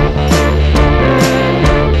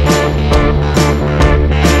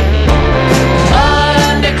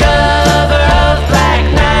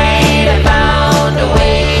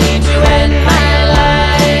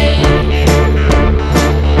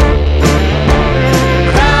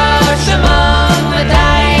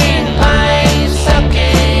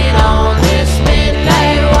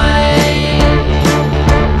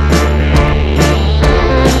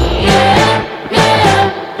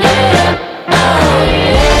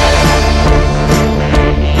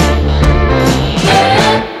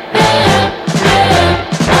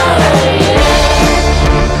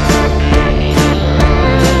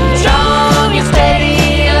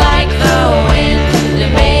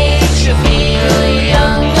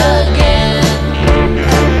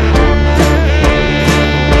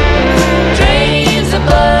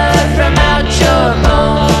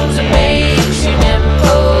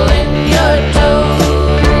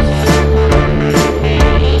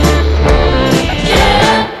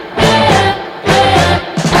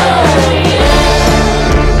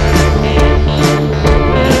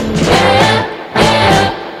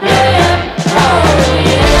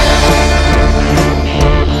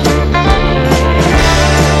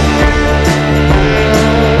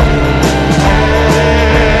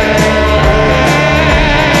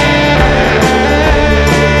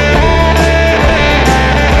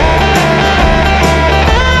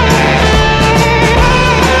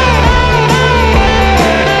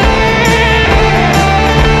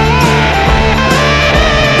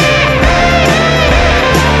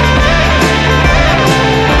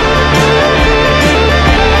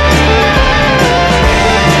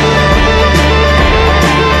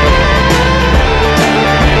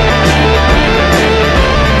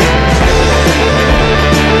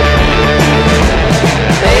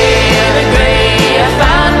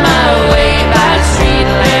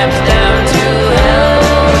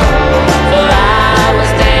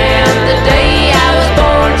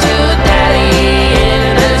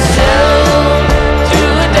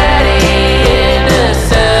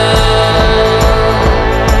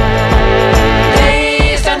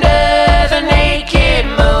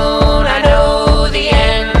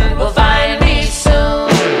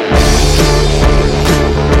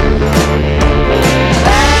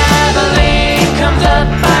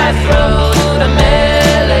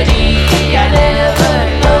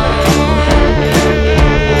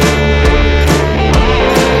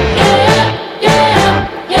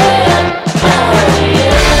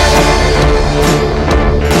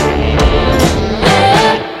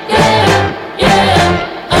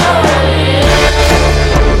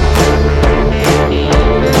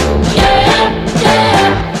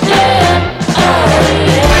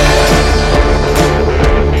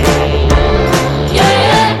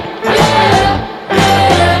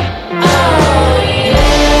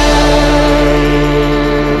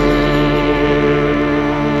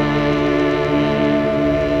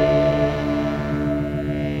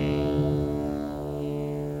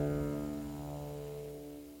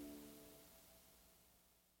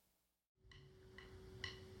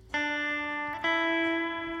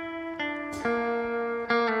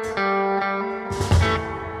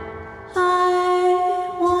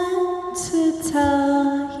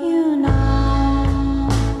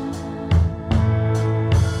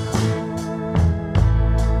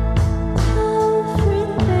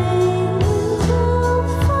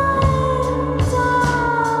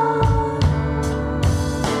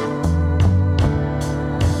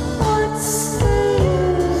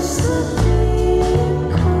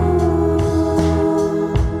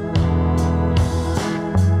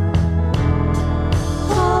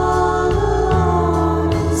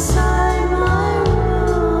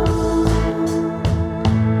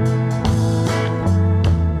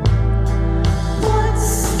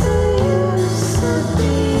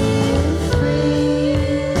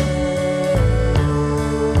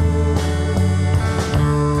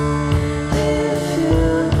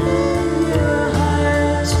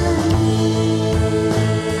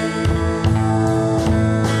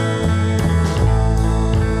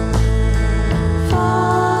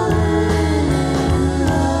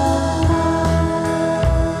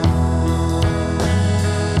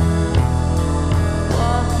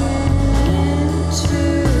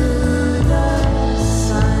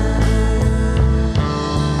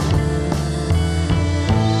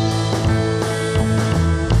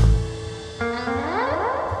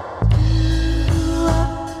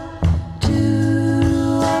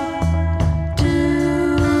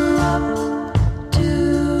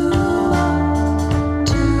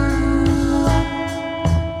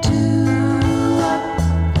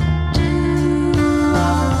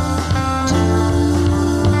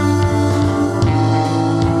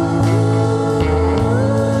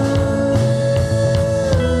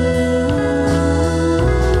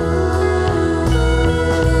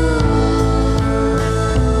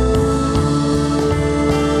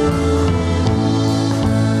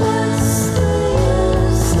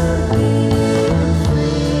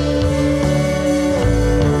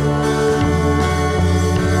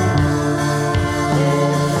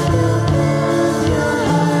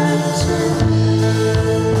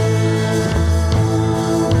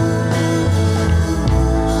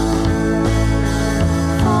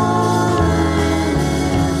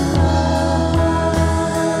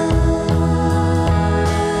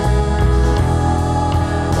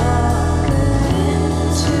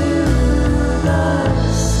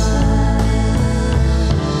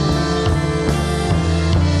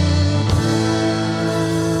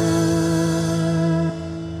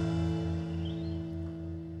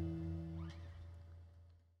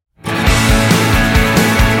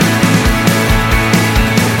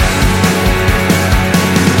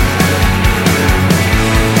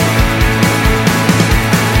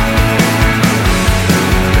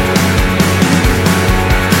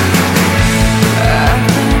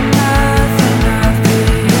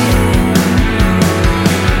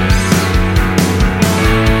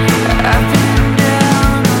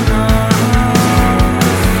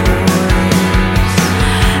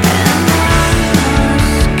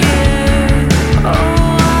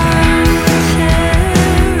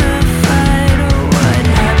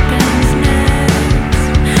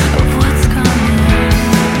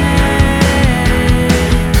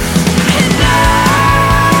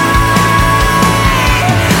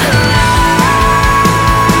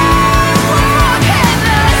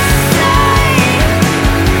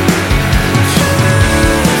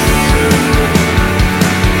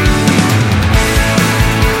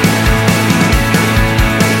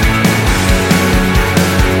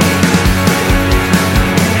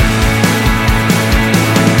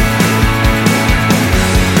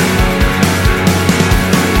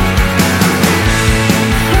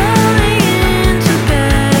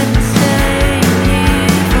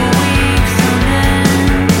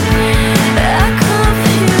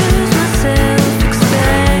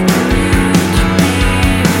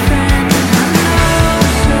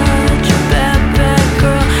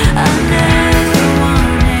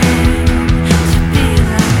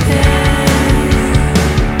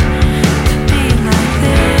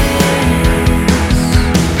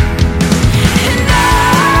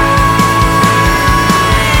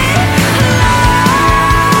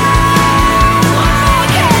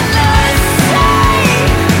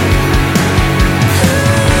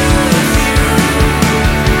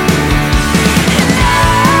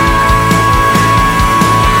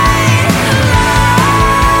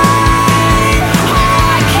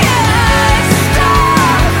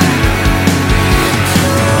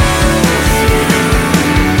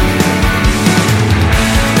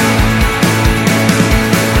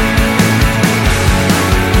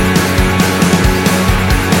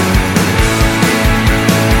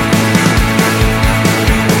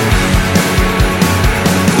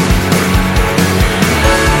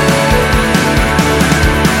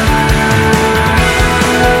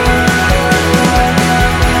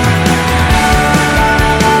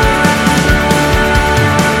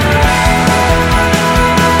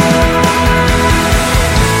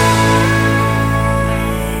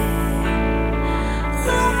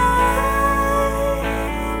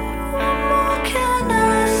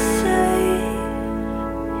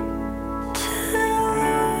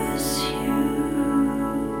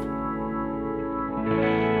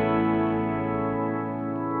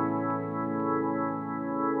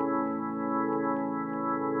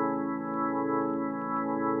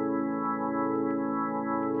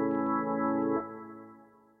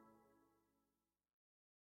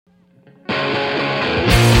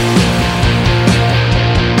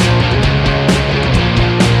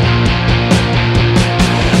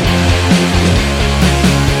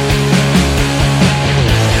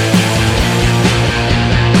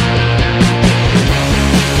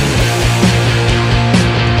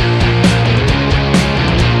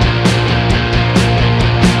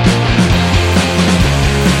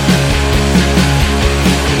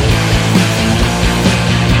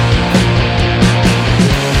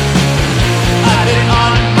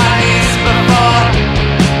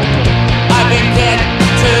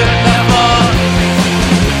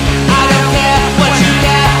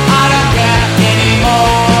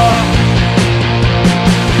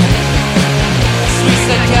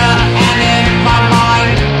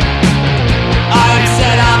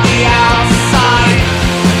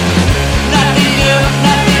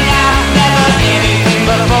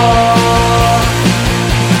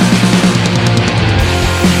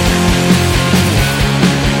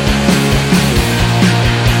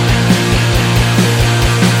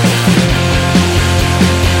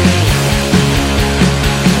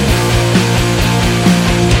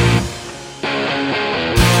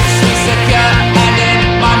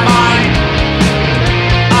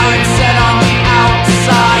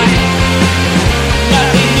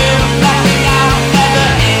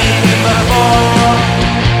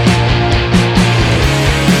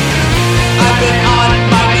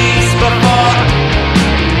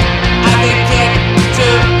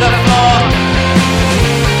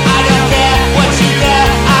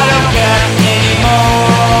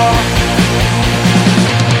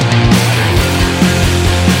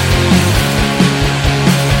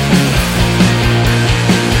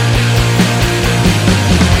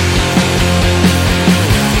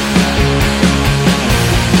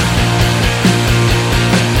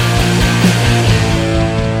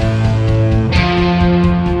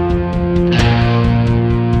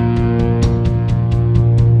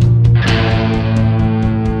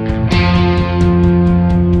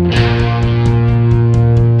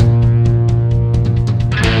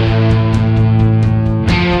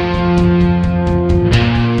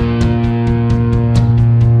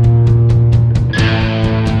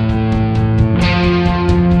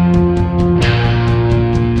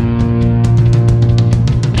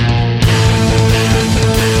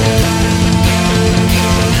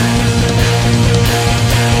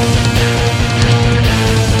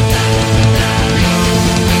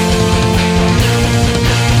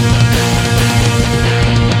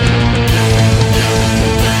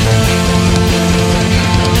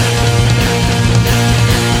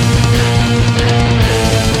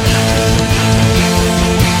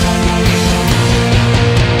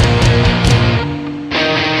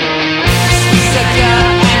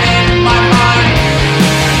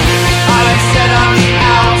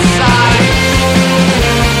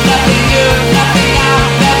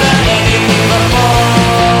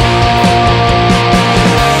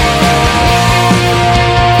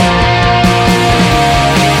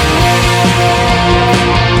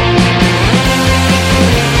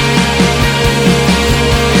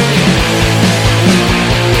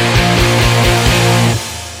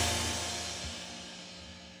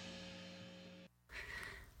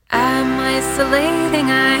 isolating.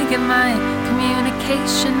 I get my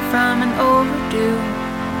communication from an overdue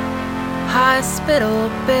hospital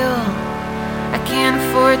bill. I can't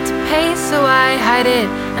afford to pay, so I hide it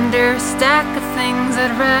under a stack of things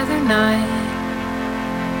I'd rather not,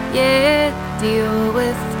 deal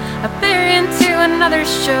with. I bury into another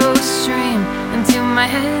show, stream into my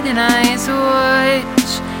head, and eyes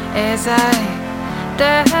watch as I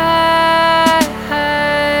die.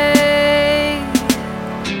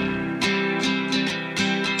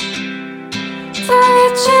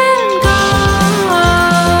 Touch and go.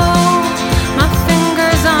 My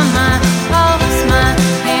fingers on my pulse, my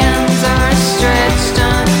hands are stretched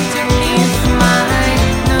underneath my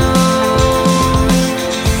nose.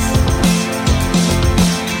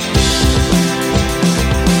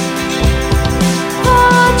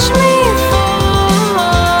 Watch me fall.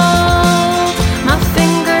 My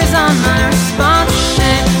fingers on my response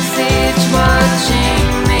message, watching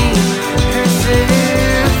me persevere.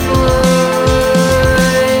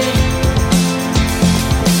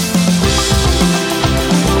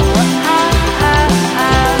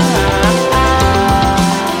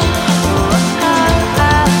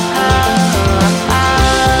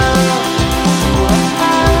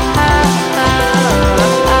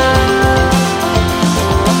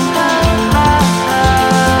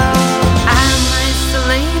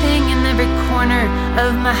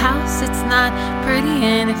 Of my house, it's not pretty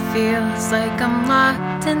and it feels like I'm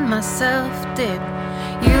locked in myself. Did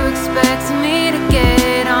you expect me to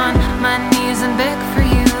get on my knees and beg for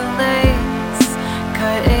you? Let's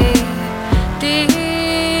cut a deal.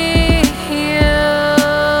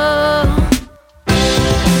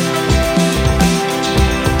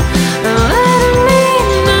 Let me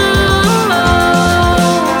know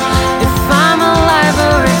if I'm alive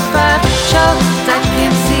or if I've choked. I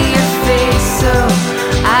can't see your face, so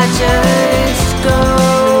I just go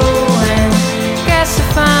and guess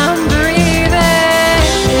if I'm breathing.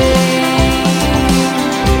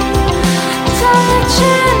 Touch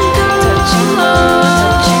and go.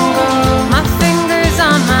 My fingers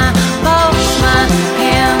on my pulse, my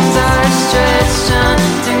hands are stretched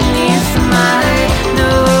underneath my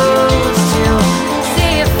nose to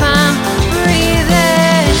see if I'm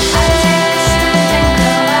breathing.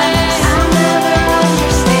 I'll never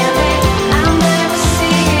understand it. I'll never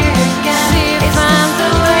see it again. See if I'm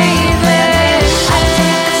breathing. I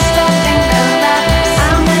take a step and collapse.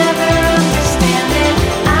 I'll never understand it.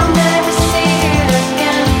 I'll never see it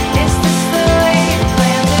again. Is this the way you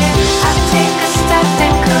planned it? I take a step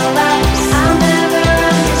and collapse. I'll never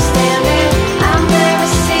understand it. I'll never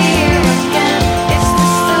see it again. Is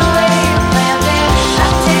this the way you planned it? I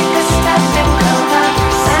take a step and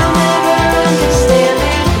collapse. I'll never understand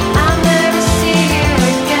it. I'll never see it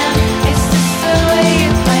again. Is this the way you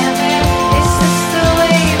planned it? Is this the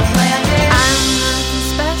way you planned it? I'm nothing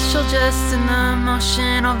special, just an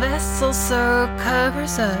emotional vessel, so it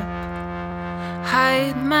covers up,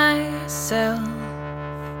 hide myself.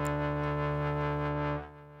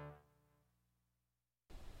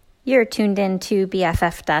 You're tuned in to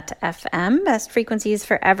BFF.FM, best frequencies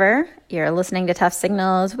forever. You're listening to Tuff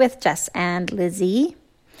Signals with Jess and Lizzie.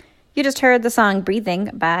 You just heard the song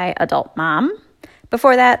Breathing by Adult Mom.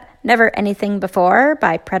 Before that, Never Anything Before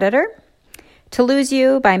by Predator. To Lose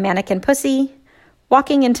You by Mannequin Pussy.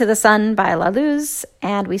 Walking Into the Sun by La Luz.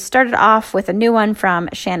 And we started off with a new one from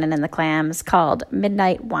Shannon and the Clams called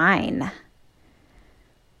Midnight Wine.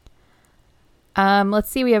 Let's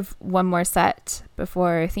see, we have one more set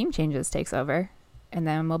before Theme Changes takes over, and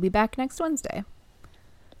then we'll be back next Wednesday.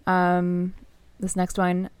 This next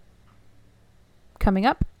one coming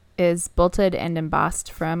up is Bolted and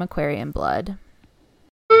Embossed from Aquarium Blood.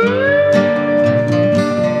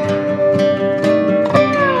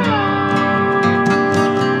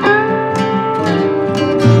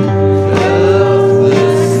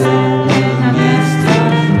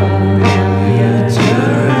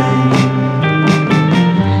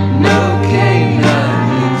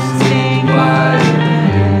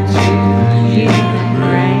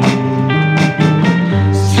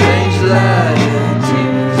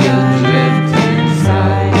 Drift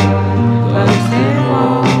inside, close the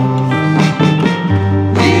wall.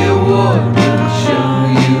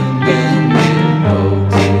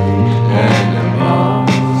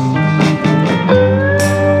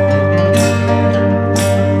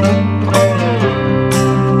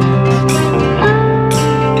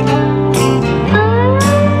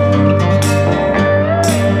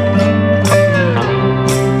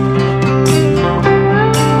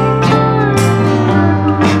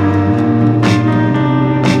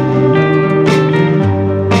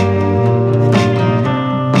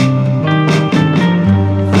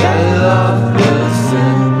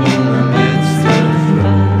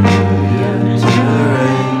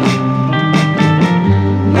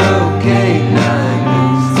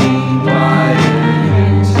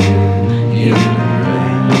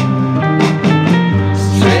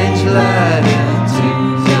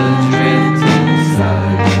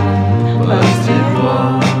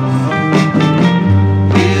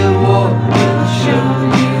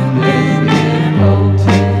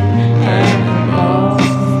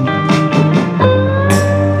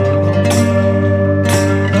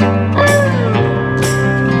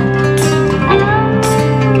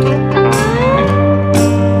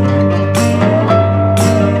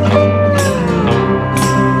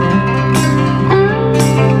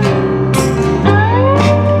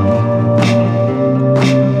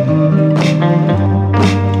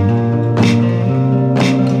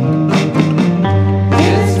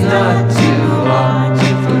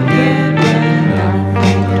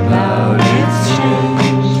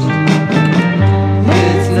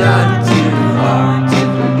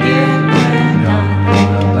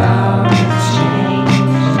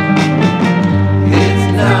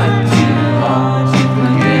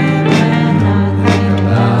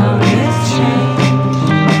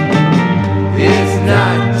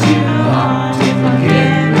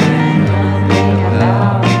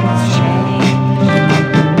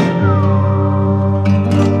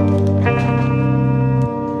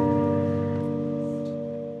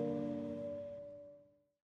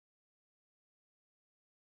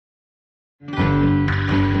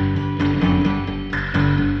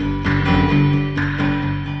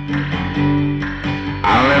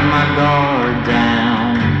 my guard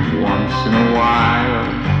down once in a while.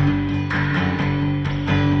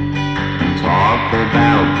 Talk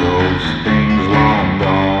about those things long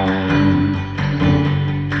gone.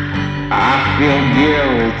 I feel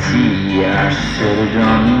guilty, I should have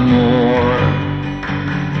done more.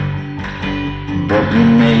 But you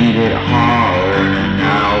made it hard and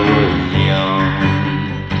I was young.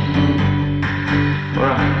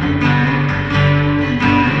 Right.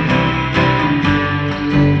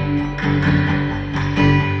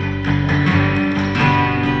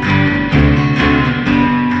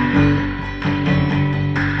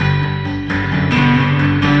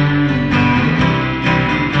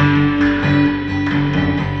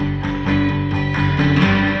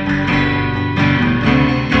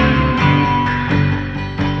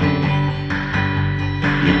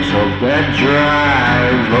 That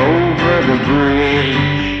drive over the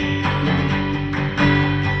bridge,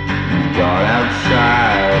 got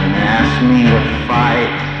outside and asked me to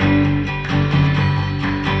fight.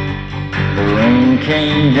 The rain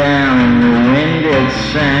came down and the wind it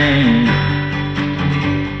sang.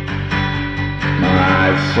 My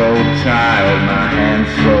eyes so tired, my hands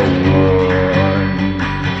so worn.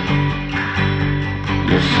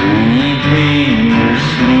 You're sleeping, you're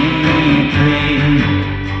sleeping.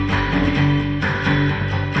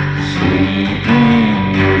 Sleeping,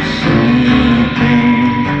 you're sleeping.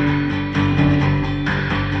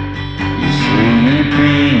 You're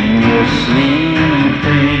sleeping, you're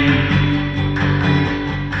sleeping.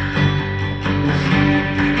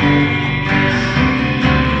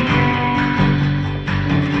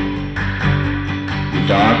 The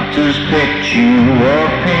doctors picked you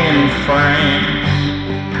up in France.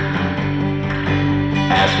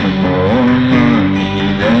 Asked for more money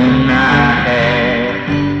than I had.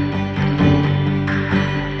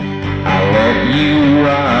 I'll let you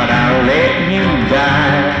rot, I'll let you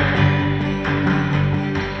die.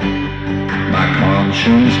 My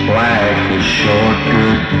conscience black, a short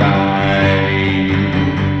goodbye.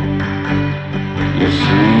 You're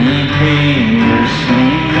sleeping, you're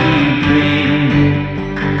sleeping.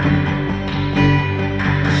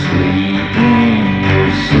 Sleeping,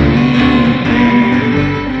 you're sleeping.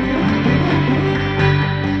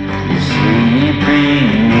 You're sleeping,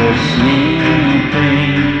 you're sleeping.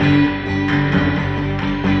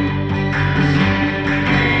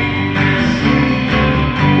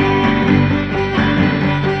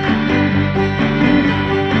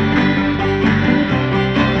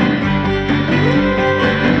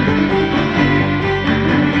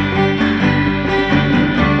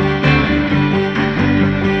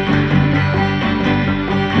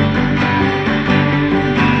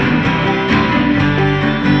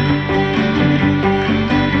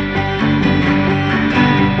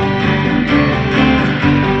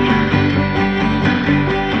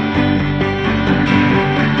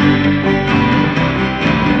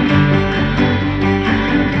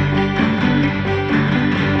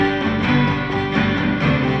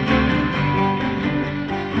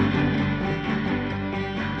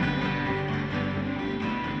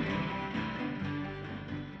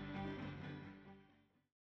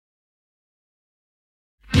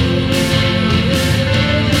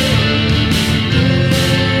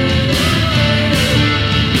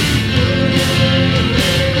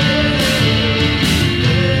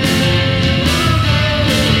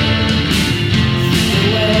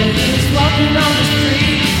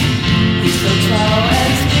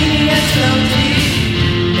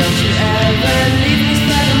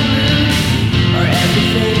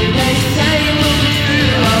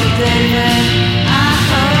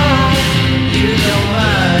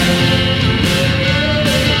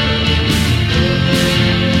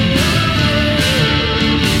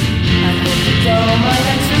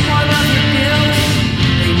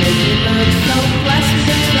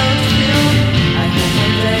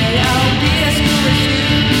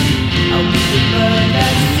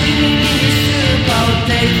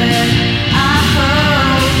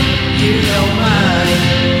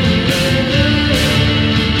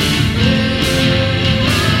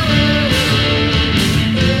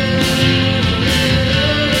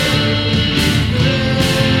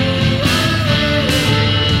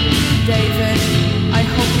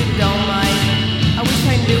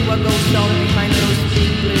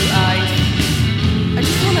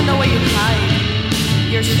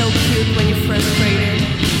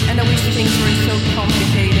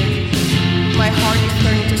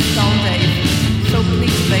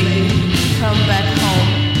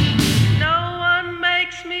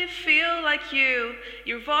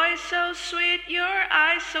 Your voice so sweet, your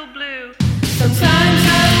eyes so blue. Sometimes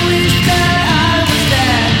I wish that I was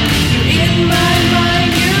there. You're in my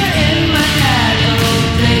mind, you're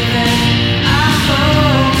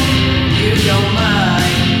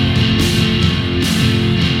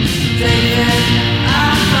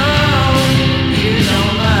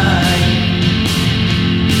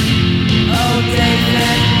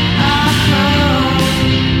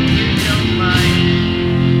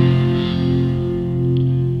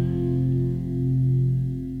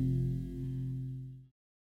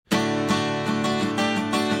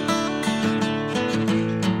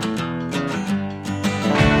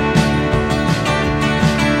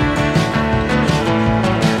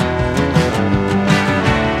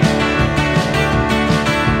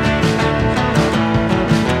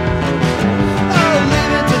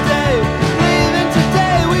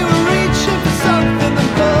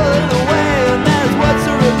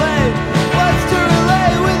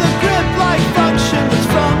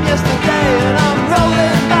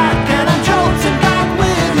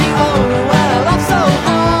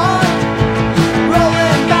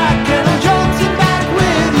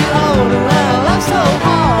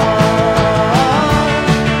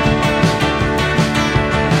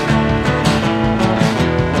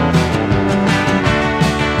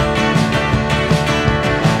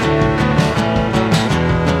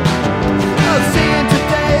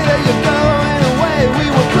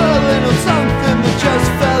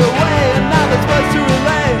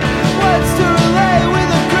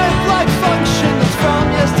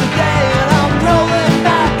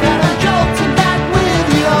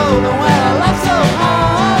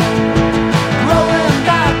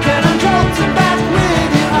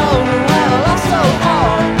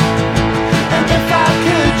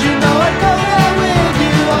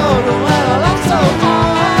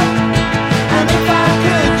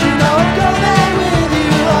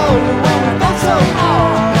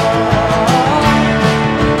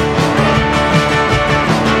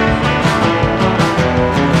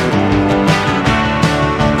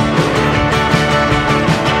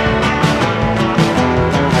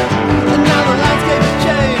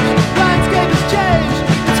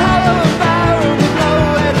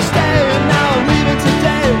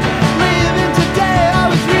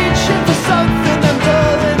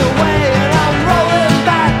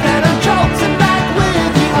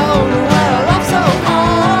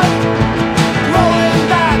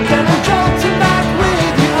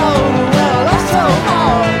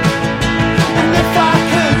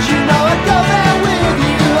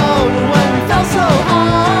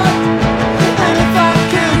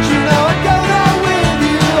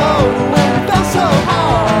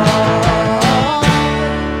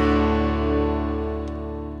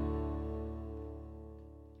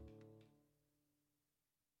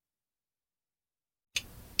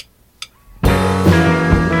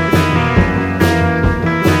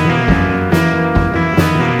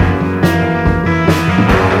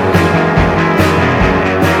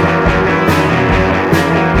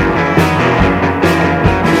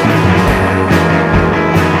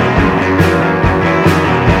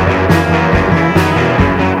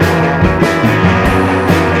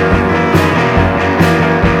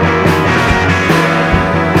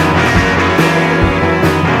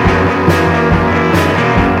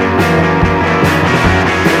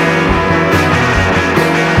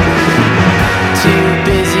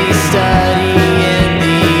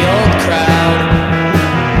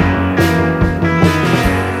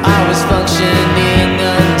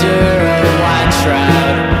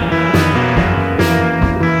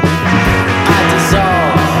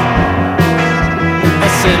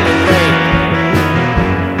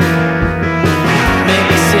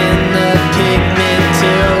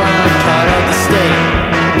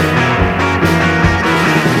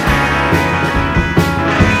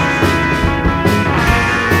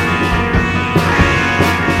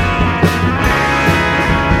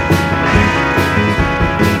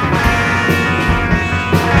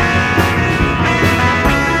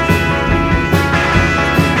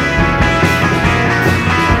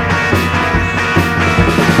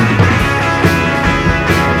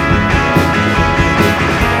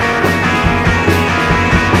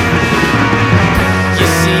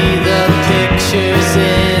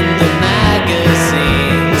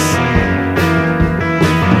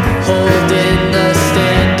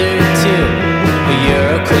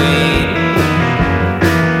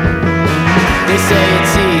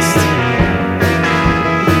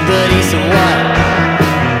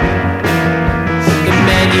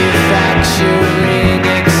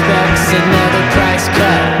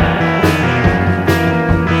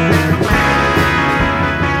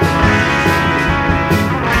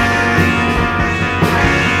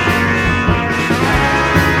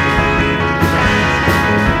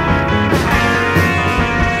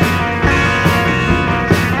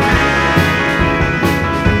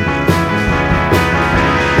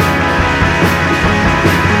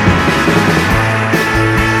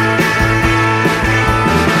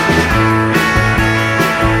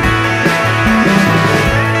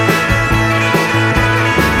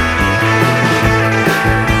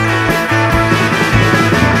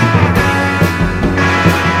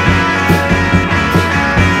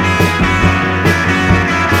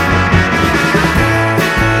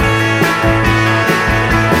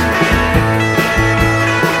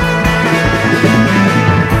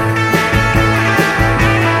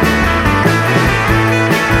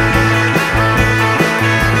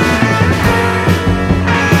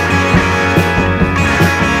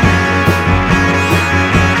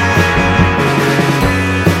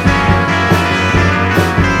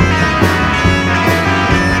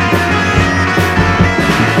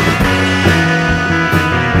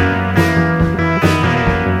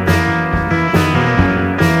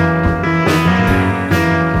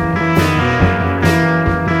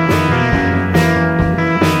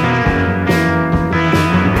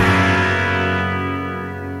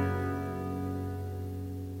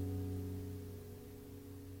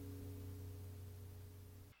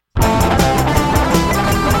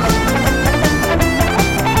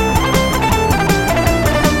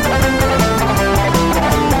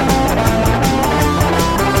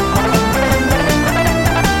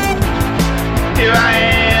Here I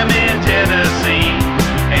am in Tennessee,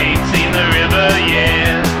 ain't seen the river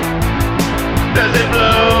yet. Does it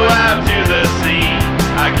blow out to the sea?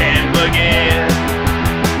 I can't forget.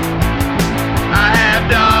 I have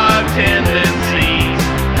dog tendencies,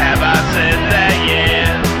 have I said that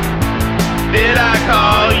yet? Did I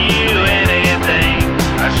call you anything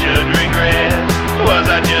I should regret? Was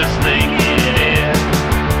I just thinking it?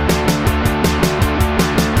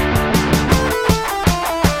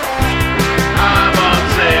 I'm on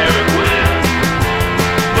Seroquel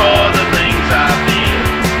for the things I feel,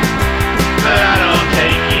 but I don't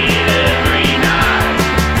take it every night.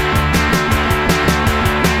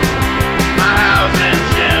 My housing's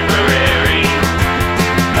temporary,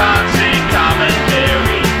 constant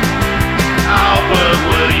commentary. I'll put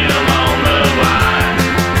William on the line.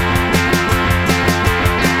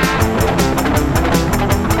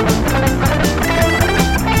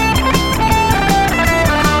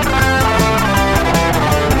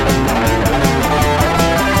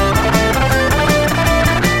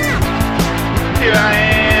 Here I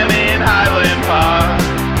am in Highland Park,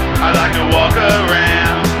 I like to walk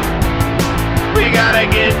around. We gotta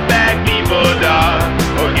get back before dark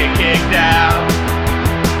or get kicked out.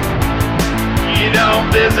 You don't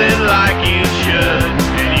visit like you should,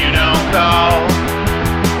 and you don't call.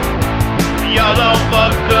 Y'all don't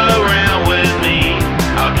fuck around with me,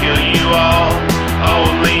 I'll kill you all.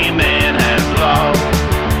 Only man has lost.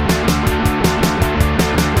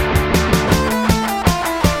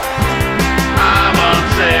 I'm on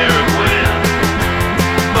Seroquel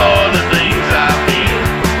for the things I feel,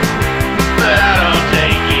 but I don't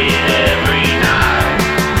take it every night.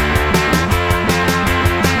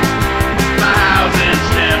 My housing's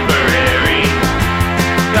temporary,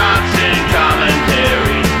 constant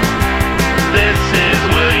commentary. This is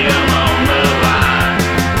William on the line,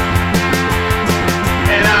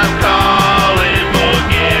 and I'm calling for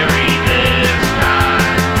Gary this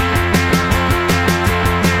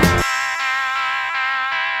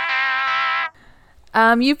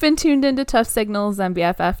time. You've been tuned into Tuff Signals on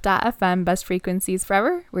BFF.FM, Best Frequencies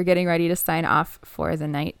Forever. We're getting ready to sign off for the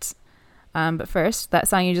night. But first, that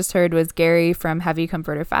song you just heard was Gary from Heavy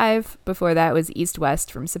Comforter 5. Before that was East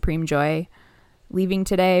West from Supreme Joy. Leaving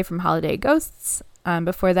Today from Holiday Ghosts.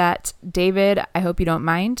 Before that, David, I Hope You Don't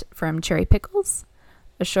Mind from Cherry Pickles.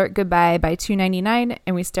 A Short Goodbye by 299.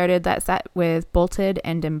 And we started that set with Bolted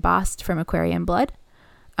and Embossed from Aquarium Blood.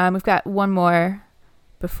 We've got one more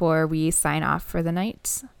before we sign off for the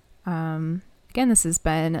night. Again, this has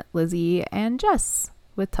been Lizzie and Jess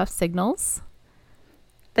with Tuff Signals.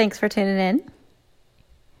 Thanks for tuning in.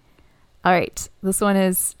 All right, this one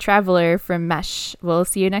is Traveler from Mesh. We'll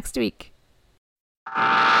see you next week.